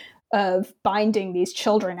project of binding these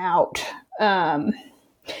children out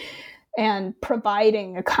and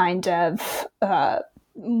providing a kind of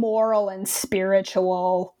moral and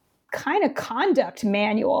spiritual kind of conduct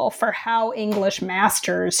manual for how English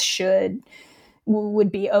masters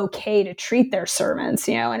would be okay to treat their servants,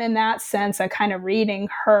 and in that sense, I kind of reading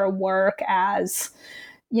her work as,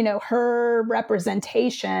 her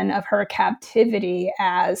representation of her captivity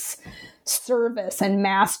as service and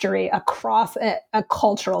mastery across a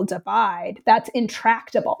cultural divide that's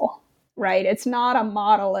intractable, right? It's not a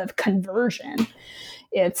model of conversion.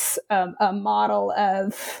 It's a model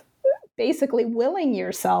of basically willing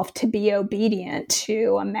yourself to be obedient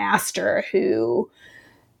to a master who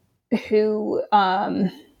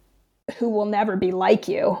will never be like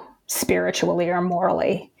you spiritually or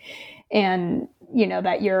morally. And,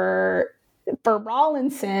 for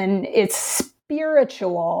Rawlinson, it's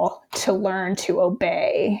spiritual to learn to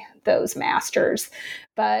obey those masters.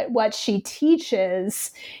 But what she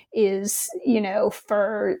teaches is,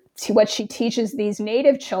 what she teaches these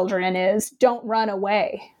Native children is don't run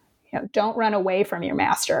away. Don't run away from your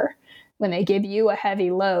master. When they give you a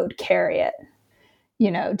heavy load, carry it.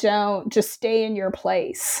 Don't just stay in your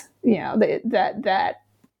place.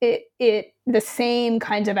 The same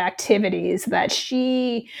kinds of activities that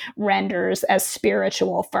she renders as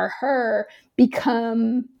spiritual for her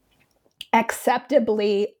become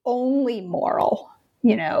acceptably only moral,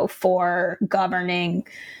 for governing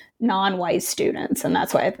non-white students. And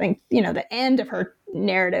that's why I think, the end of her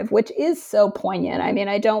narrative, which is so poignant. I mean,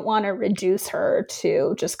 I don't want to reduce her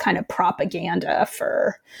to just kind of propaganda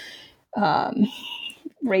for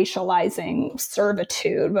racializing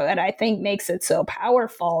servitude, but what I think makes it so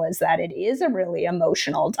powerful is that it is a really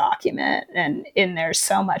emotional document, and there's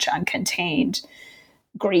so much uncontained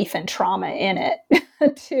grief and trauma in it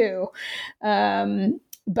too.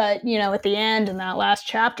 But at the end, in that last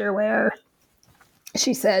chapter where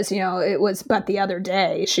she says, it was but the other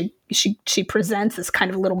day, she presents this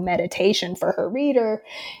kind of little meditation for her reader,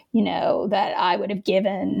 that I would have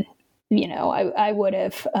given, I would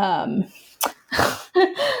have,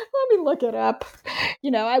 let me look it up.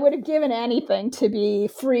 I would have given anything to be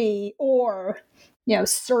free or,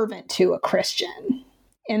 servant to a Christian.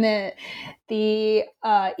 And the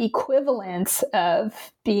equivalence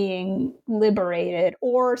of being liberated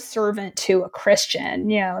or servant to a Christian,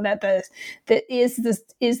 that is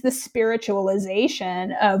the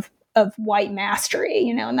spiritualization of white mastery,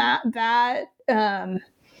 and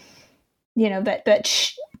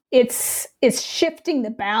it's shifting the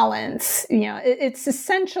balance. It's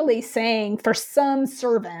essentially saying for some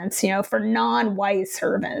servants, for non-white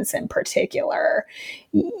servants in particular,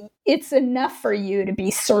 it's enough for you to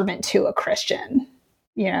be servant to a Christian.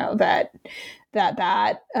 The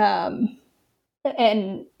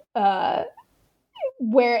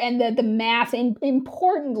math, and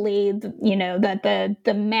importantly, that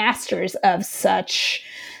the masters of such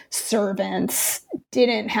servants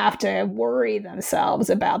didn't have to worry themselves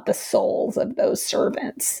about the souls of those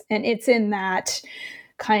servants. And it's in that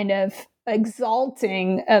kind of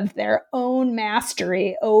exalting of their own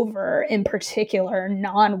mastery over, in particular,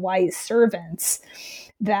 non-white servants,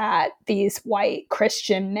 that these white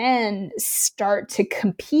Christian men start to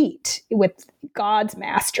compete with God's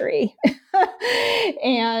mastery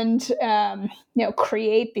and,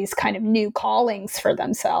 create these kind of new callings for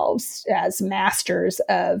themselves as masters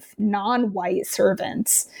of non-white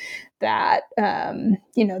servants that,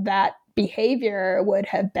 that behavior would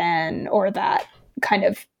have been, or that kind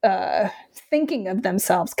of thinking of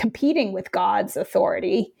themselves competing with God's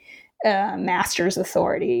authority, master's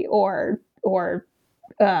authority, or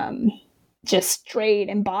just straight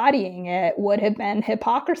embodying it would have been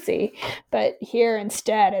hypocrisy. But here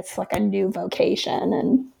instead, it's like a new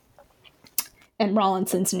vocation, and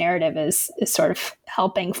Rawlinson's narrative is sort of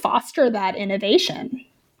helping foster that innovation.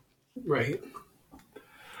 Right.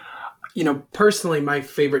 Personally, my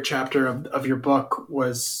favorite chapter of your book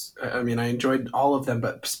was, I enjoyed all of them,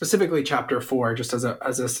 but specifically chapter 4, just as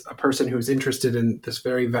a person who's interested in this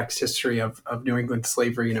very vexed history of New England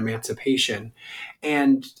slavery and emancipation.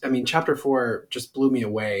 And chapter 4 just blew me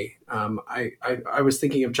away. I was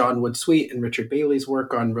thinking of John Wood Sweet and Richard Bailey's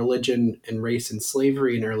work on religion and race and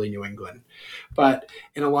slavery in early New England. But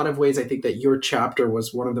in a lot of ways, I think that your chapter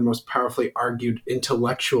was one of the most powerfully argued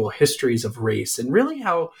intellectual histories of race, and really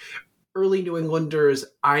how early New Englanders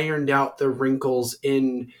ironed out the wrinkles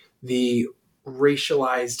in the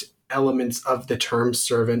racialized elements of the term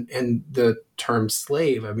servant and the term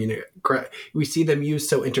slave. We see them used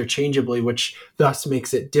so interchangeably, which thus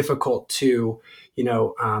makes it difficult to,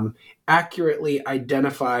 accurately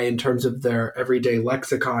identify in terms of their everyday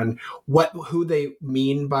lexicon who they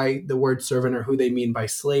mean by the word servant or who they mean by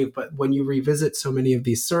slave. But when you revisit so many of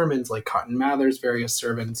these sermons, like Cotton Mather's various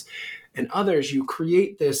sermons and others, you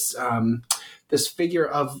create this this figure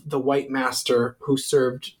of the white master who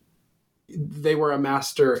served. They were a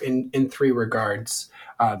master in 3 regards: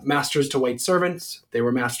 masters to white servants, they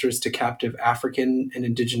were masters to captive African and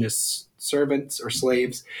indigenous servants or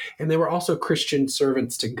slaves, and they were also Christian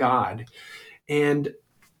servants to God. And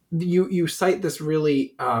you cite this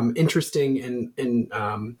really interesting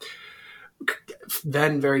and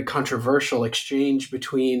then very controversial exchange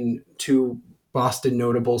between 2 Boston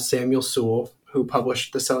notables, Samuel Sewall, who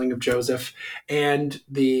published The Selling of Joseph, and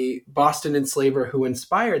the Boston enslaver who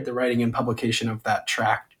inspired the writing and publication of that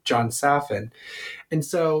tract, John Saffin. And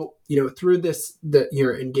so, through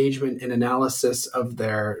your engagement and analysis of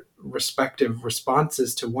their respective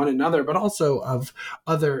responses to one another, but also of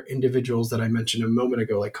other individuals that I mentioned a moment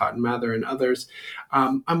ago, like Cotton Mather and others,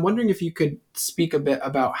 I'm wondering if you could speak a bit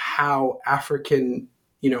about how African,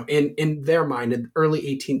 in their mind, in early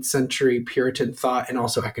 18th century Puritan thought and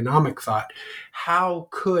also economic thought, how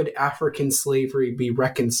could African slavery be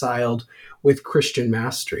reconciled with Christian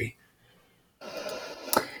mastery?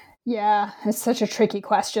 Yeah, it's such a tricky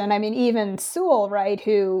question. Even Sewall, right,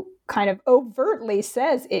 who kind of overtly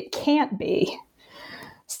says it can't be,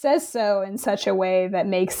 says so in such a way that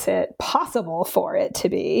makes it possible for it to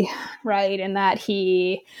be, right? And that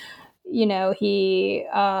he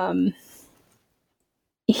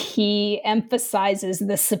emphasizes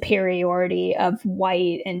the superiority of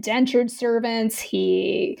white indentured servants.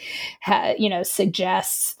 He,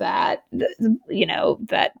 suggests that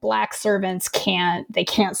that black servants can't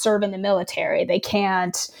serve in the military. They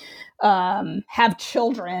can't have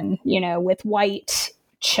children, with white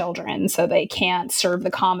children, so they can't serve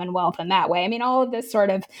the Commonwealth in that way. All of this sort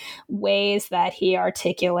of ways that he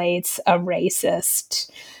articulates a racist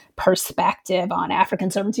perspective on African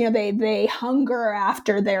servants. They hunger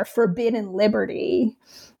after their forbidden liberty,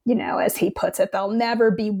 as he puts it. They'll never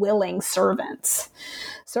be willing servants.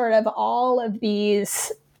 Sort of all of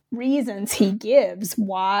these reasons he gives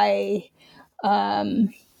why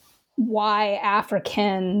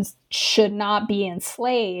Africans should not be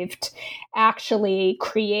enslaved actually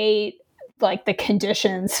create like the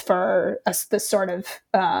conditions for the sort of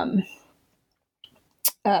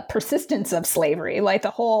persistence of slavery, like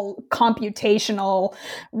the whole computational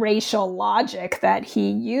racial logic that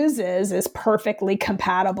he uses is perfectly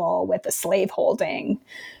compatible with the slaveholding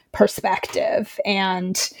perspective.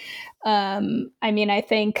 And I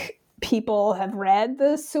think people have read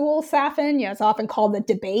the Sewall Saffin. It's often called the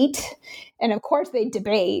debate, and of course they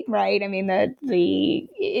debate, right?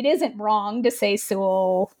 It isn't wrong to say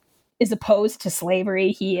Sewall is opposed to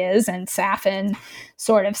slavery. He is, and Saffin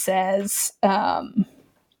sort of says,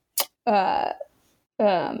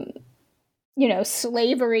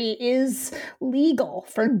 slavery is legal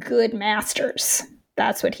for good masters.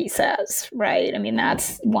 That's what he says, right?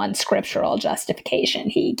 That's one scriptural justification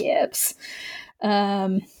he gives.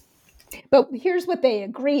 But here's what they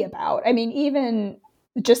agree about. Even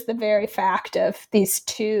just the very fact of these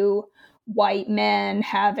 2 white men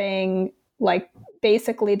having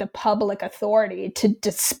basically the public authority to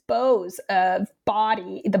dispose of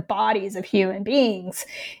the bodies of human beings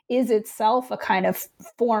is itself a kind of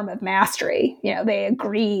form of mastery. They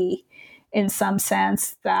agree in some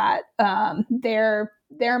sense that they're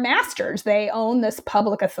masters. They own this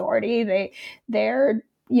public authority. They're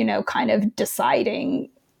kind of deciding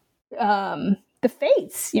the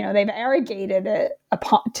fates. They've arrogated it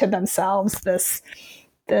to themselves this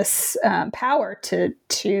power to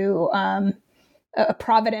a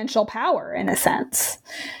providential power in a sense,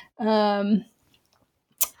 and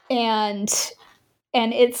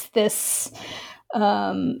it's this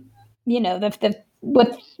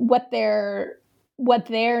what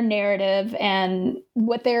their narrative and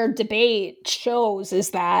what their debate shows is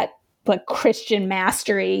that Christian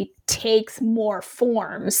mastery takes more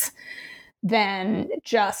forms than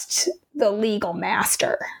just the legal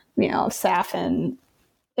master. Safin,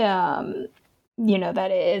 that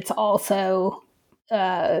it's also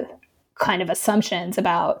kind of assumptions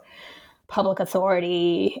about public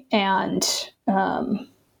authority and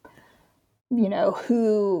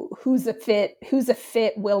who's a fit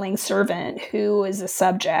willing servant, who is a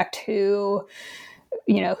subject, who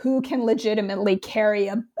can legitimately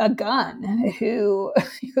carry a gun, who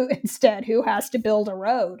has to build a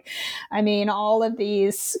road. I mean, all of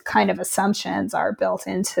these kind of assumptions are built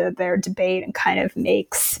into their debate and kind of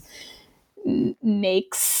makes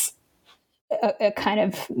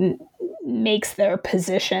their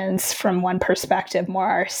positions from one perspective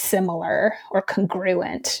more similar or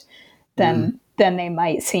congruent than they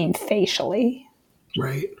might seem facially.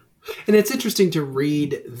 Right. And it's interesting to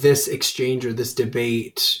read this exchange or this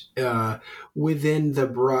debate within the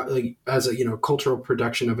broad, as a cultural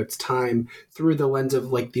production of its time through the lens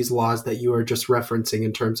of these laws that you were just referencing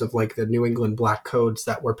in terms of the New England Black Codes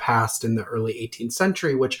that were passed in the early 18th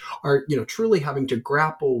century, which are truly having to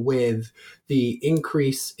grapple with the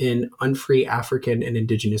increase in unfree African and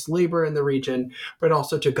indigenous labor in the region, but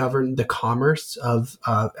also to govern the commerce of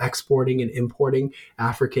exporting and importing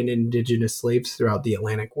African and indigenous slaves throughout the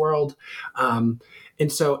Atlantic world.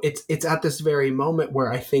 And so it's at this very moment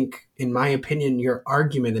where I think, in my opinion, your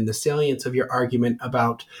argument and the salience of your argument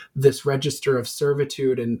about this register of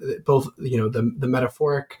servitude and both, the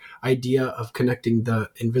metaphoric idea of connecting the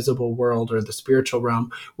invisible world or the spiritual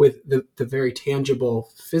realm with the very tangible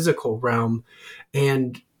physical realm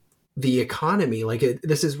and the economy,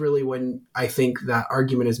 this is really when I think that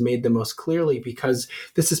argument is made the most clearly, because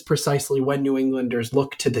this is precisely when New Englanders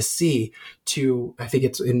look to the sea to, I think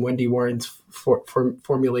it's in Wendy Warren's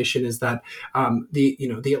formulation, is that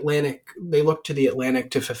the Atlantic, they look to the Atlantic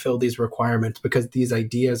to fulfill these requirements, because these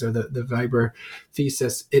ideas or the Weber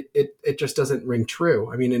thesis, it just doesn't ring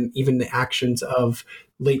true. I mean, and even the actions of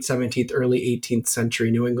late 17th, early 18th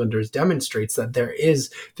century New Englanders demonstrates that there is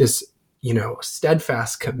this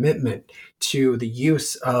steadfast commitment to the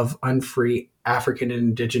use of unfree African and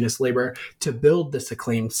indigenous labor to build this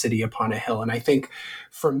acclaimed city upon a hill. And I think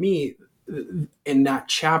for me, in that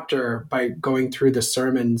chapter, by going through the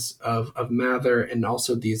sermons of Mather and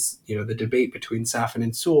also these, the debate between Safin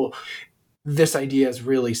and Sewall, this idea is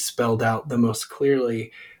really spelled out the most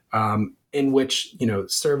clearly, in which,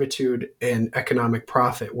 servitude and economic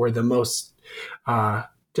profit were the most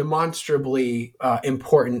demonstrably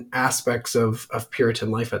important aspects of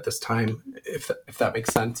Puritan life at this time, if that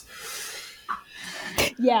makes sense.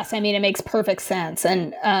 Yes, I mean, it makes perfect sense.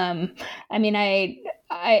 And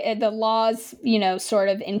the laws, sort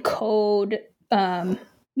of encode, a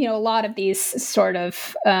lot of these sort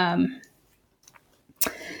of and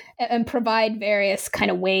provide various kind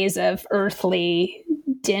of ways of earthly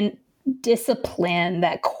discipline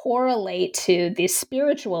that correlate to the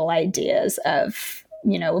spiritual ideas of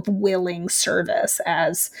willing service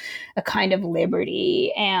as a kind of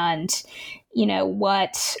liberty. And,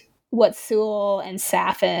 what Sewall and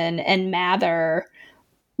Safin and Mather,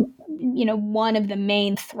 one of the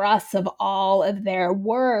main thrusts of all of their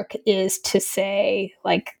work is to say,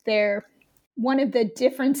 one of the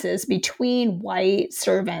differences between white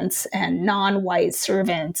servants and non-white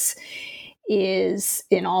servants is,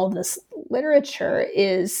 in all of this literature,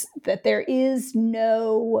 is that there is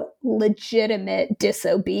no legitimate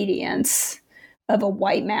disobedience of a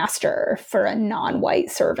white master for a non-white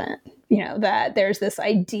servant. That there's this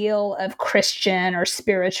ideal of Christian or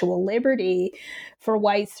spiritual liberty for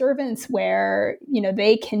white servants where,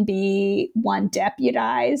 they can be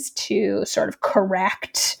deputized to sort of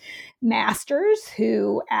correct masters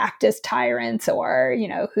who act as tyrants or,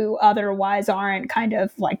 who otherwise aren't kind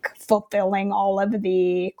of fulfilling all of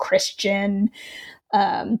the Christian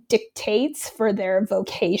dictates for their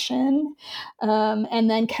vocation, and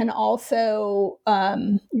then can also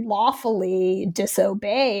lawfully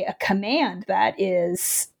disobey a command that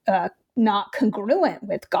is not congruent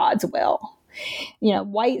with God's will.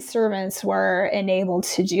 White servants were enabled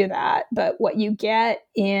to do that, but what you get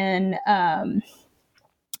in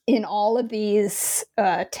all of these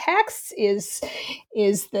texts is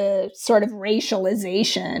the sort of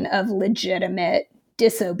racialization of legitimate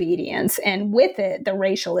disobedience, and with it, the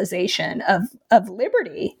racialization of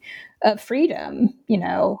liberty, of freedom,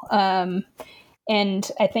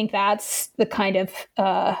 and I think that's the kind of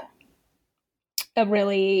a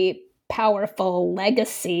really powerful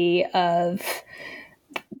legacy of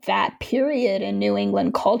that period in New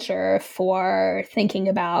England culture for thinking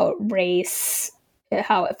about race,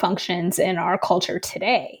 how it functions in our culture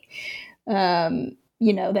today.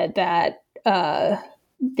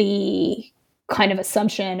 The kind of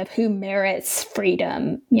assumption of who merits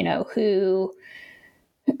freedom,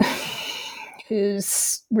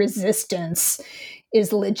 whose resistance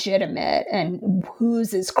is legitimate and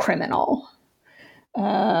whose is criminal.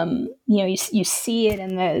 You see it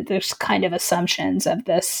in there's kind of assumptions of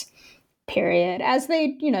this period, as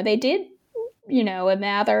they did,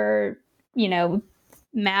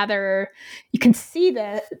 Mather, you can see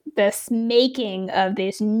this making of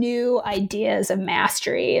these new ideas of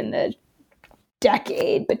mastery in the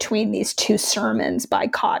decade between these two sermons by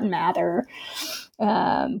Cotton Mather,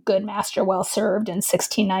 Good Master, Well Served in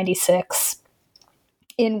 1696,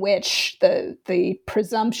 in which the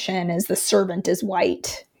presumption is the servant is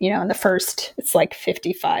white. In the first, it's like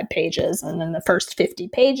 55 pages, and then the first 50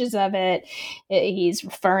 pages of it, he's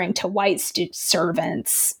referring to white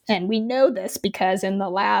servants. And we know this because in the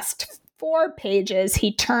last 4 pages,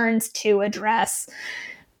 he turns to address,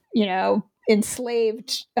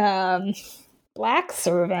 enslaved Black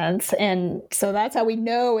servants. And so that's how we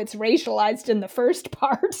know it's racialized in the first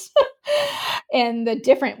part. And the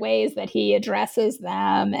different ways that he addresses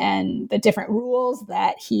them and the different rules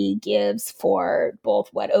that he gives for both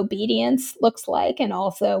what obedience looks like and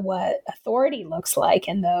also what authority looks like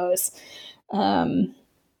in those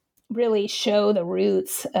really show the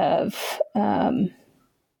roots of modern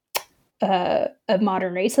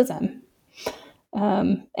racism.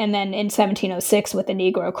 And then in 1706, with the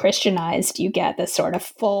Negro Christianized, you get this sort of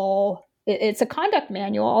full, it's a conduct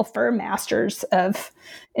manual for masters of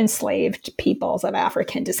enslaved peoples of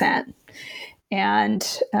African descent. And,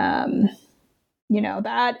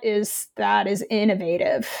 that is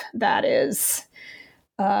innovative. That is,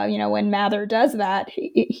 when Mather does that,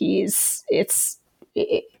 it's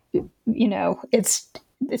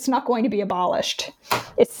not going to be abolished.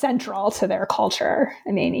 It's central to their culture.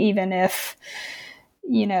 I mean, even if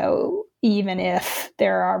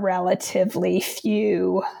there are relatively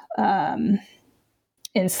few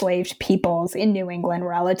enslaved peoples in New England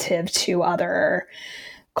relative to other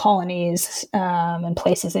colonies and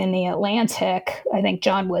places in the Atlantic, I think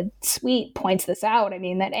John Wood Sweet points this out. I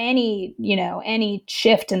mean, that any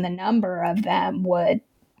shift in the number of them would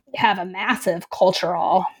have a massive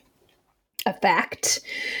cultural effect.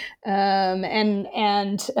 And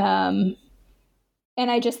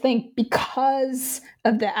I just think because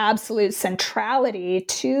of the absolute centrality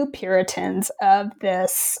to Puritans of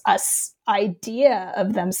this idea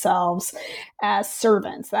of themselves as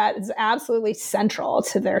servants, that is absolutely central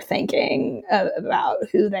to their thinking about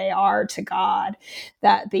who they are to God,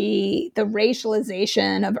 that the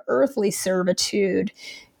racialization of earthly servitude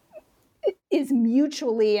is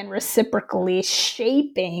mutually and reciprocally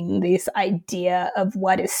shaping this idea of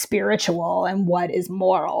what is spiritual and what is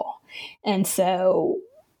moral. And so,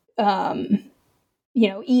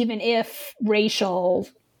 even if racial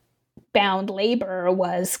bound labor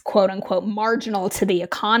was quote unquote marginal to the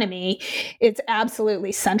economy, it's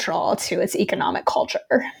absolutely central to its economic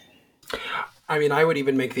culture. I mean, I would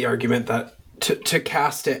even make the argument that to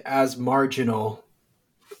cast it as marginal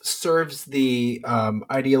serves the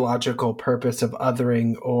ideological purpose of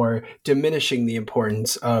othering or diminishing the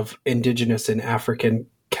importance of indigenous and African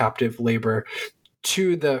captive labor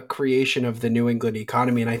to the creation of the New England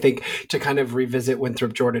economy. And I think, to kind of revisit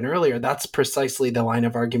Winthrop Jordan earlier, that's precisely the line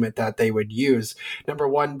of argument that they would use. Number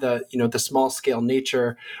one, the small scale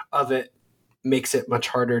nature of it makes it much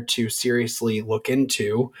harder to seriously look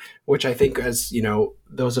into, which I think, as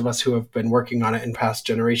those of us who have been working on it in past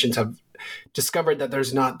generations have discovered, that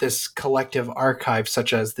there's not this collective archive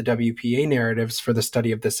such as the WPA narratives for the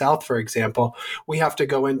study of the South, for example. We have to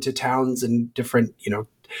go into towns and different,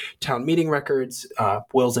 town meeting records,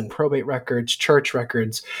 wills and probate records, church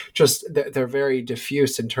records. Just they're very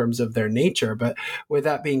diffuse in terms of their nature. But with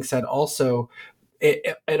that being said, also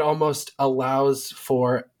it almost allows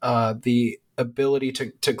for the ability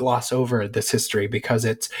to gloss over this history because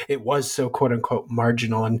it was so quote unquote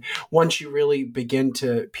marginal. And once you really begin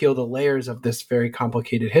to peel the layers of this very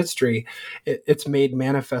complicated history, it's made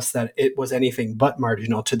manifest that it was anything but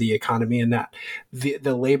marginal to the economy, and that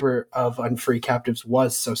the labor of unfree captives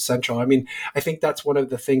was so central. I mean, I think that's one of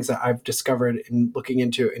the things that I've discovered in looking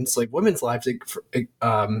into enslaved women's lives,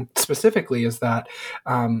 specifically, is that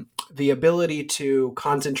the ability to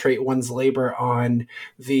concentrate one's labor on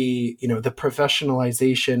the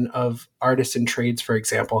professionalization of artists and trades, for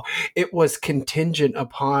example, it was contingent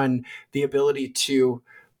upon the ability to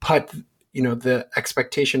put the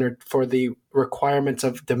expectation or for the requirements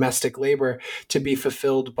of domestic labor to be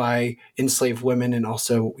fulfilled by enslaved women and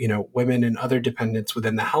also, women and other dependents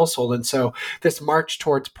within the household. And so this march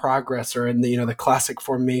towards progress, or in the classic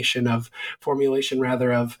formulation of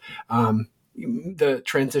the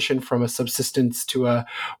transition from a subsistence to a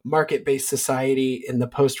market-based society in the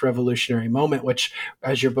post-revolutionary moment, which,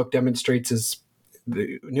 as your book demonstrates, is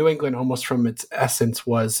New England almost from its essence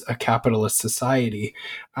was a capitalist society.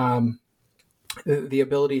 The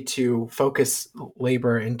ability to focus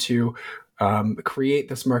labor and to create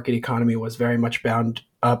this market economy was very much bound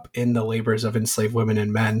up in the labors of enslaved women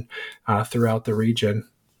and men throughout the region.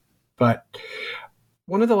 But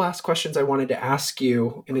one of the last questions I wanted to ask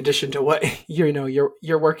you, in addition to what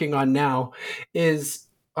you're working on now, is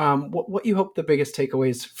what you hope the biggest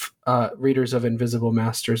takeaways readers of Invisible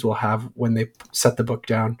Masters will have when they set the book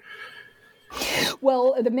down.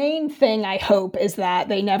 Well, the main thing I hope is that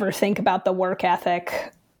they never think about the work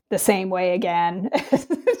ethic the same way again.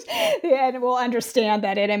 And we'll understand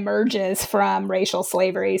that it emerges from racial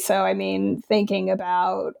slavery. So, I mean, thinking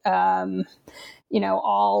about,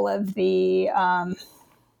 all of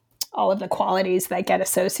the qualities that get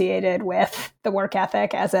associated with the work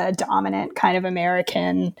ethic as a dominant kind of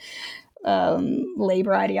American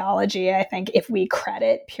labor ideology. I think if we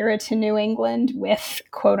credit Puritan New England with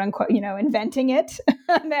quote unquote, inventing it,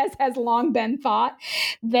 as has long been thought,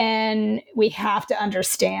 then we have to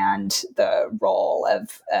understand the role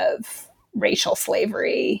of racial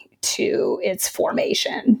slavery to its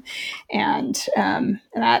formation. And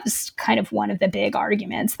that's kind of one of the big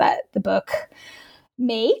arguments that the book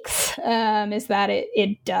makes, is that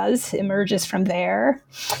it does emerges from there.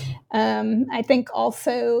 I think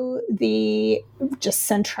also the just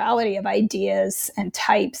centrality of ideas and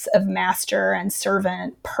types of master and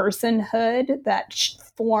servant personhood that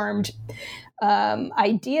formed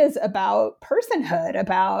ideas about personhood,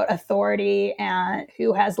 about authority, and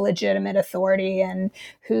who has legitimate authority and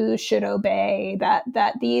who should obey,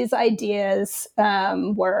 that these ideas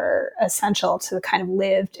were essential to the kind of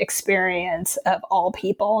lived experience of all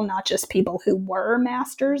people, not just people who were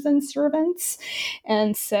masters and servants.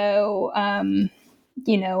 And so,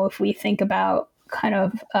 if we think about kind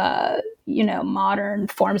of, modern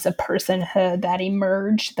forms of personhood that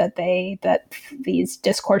emerge, that these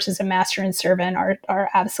discourses of master and servant are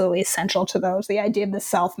absolutely essential to those. The idea of the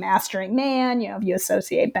self-mastering man, if you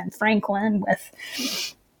associate Ben Franklin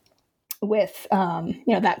with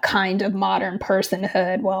that kind of modern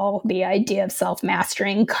personhood, well, the idea of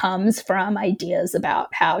self-mastering comes from ideas about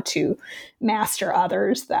how to master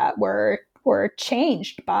others that were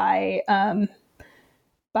changed by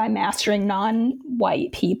mastering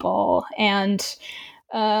non-white people. And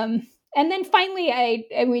then finally,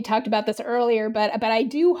 we talked about this earlier, but I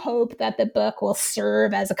do hope that the book will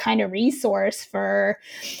serve as a kind of resource for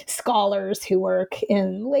scholars who work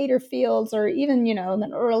in later fields, or even, in the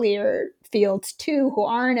earlier fields too, who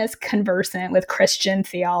aren't as conversant with Christian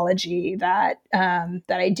theology, that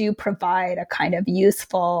I do provide a kind of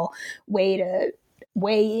useful way to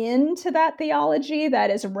weigh into that theology that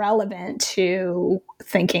is relevant to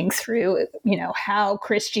thinking through, how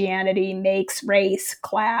Christianity makes race,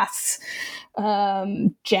 class,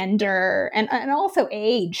 gender, and also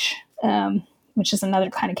age, which is another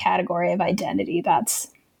kind of category of identity that's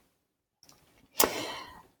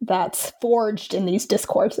forged in these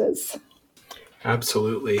discourses.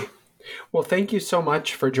 Absolutely. Well, thank you so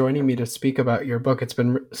much for joining me to speak about your book. It's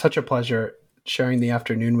been such a pleasure sharing the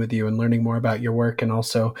afternoon with you and learning more about your work, and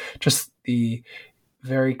also just the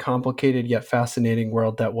very complicated yet fascinating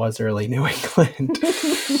world that was early New England.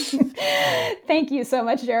 Thank you so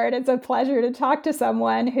much, Jared. It's a pleasure to talk to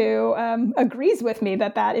someone who agrees with me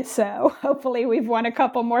that is so. Hopefully we've won a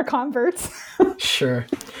couple more converts. Sure.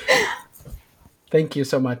 Thank you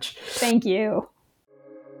so much. Thank you.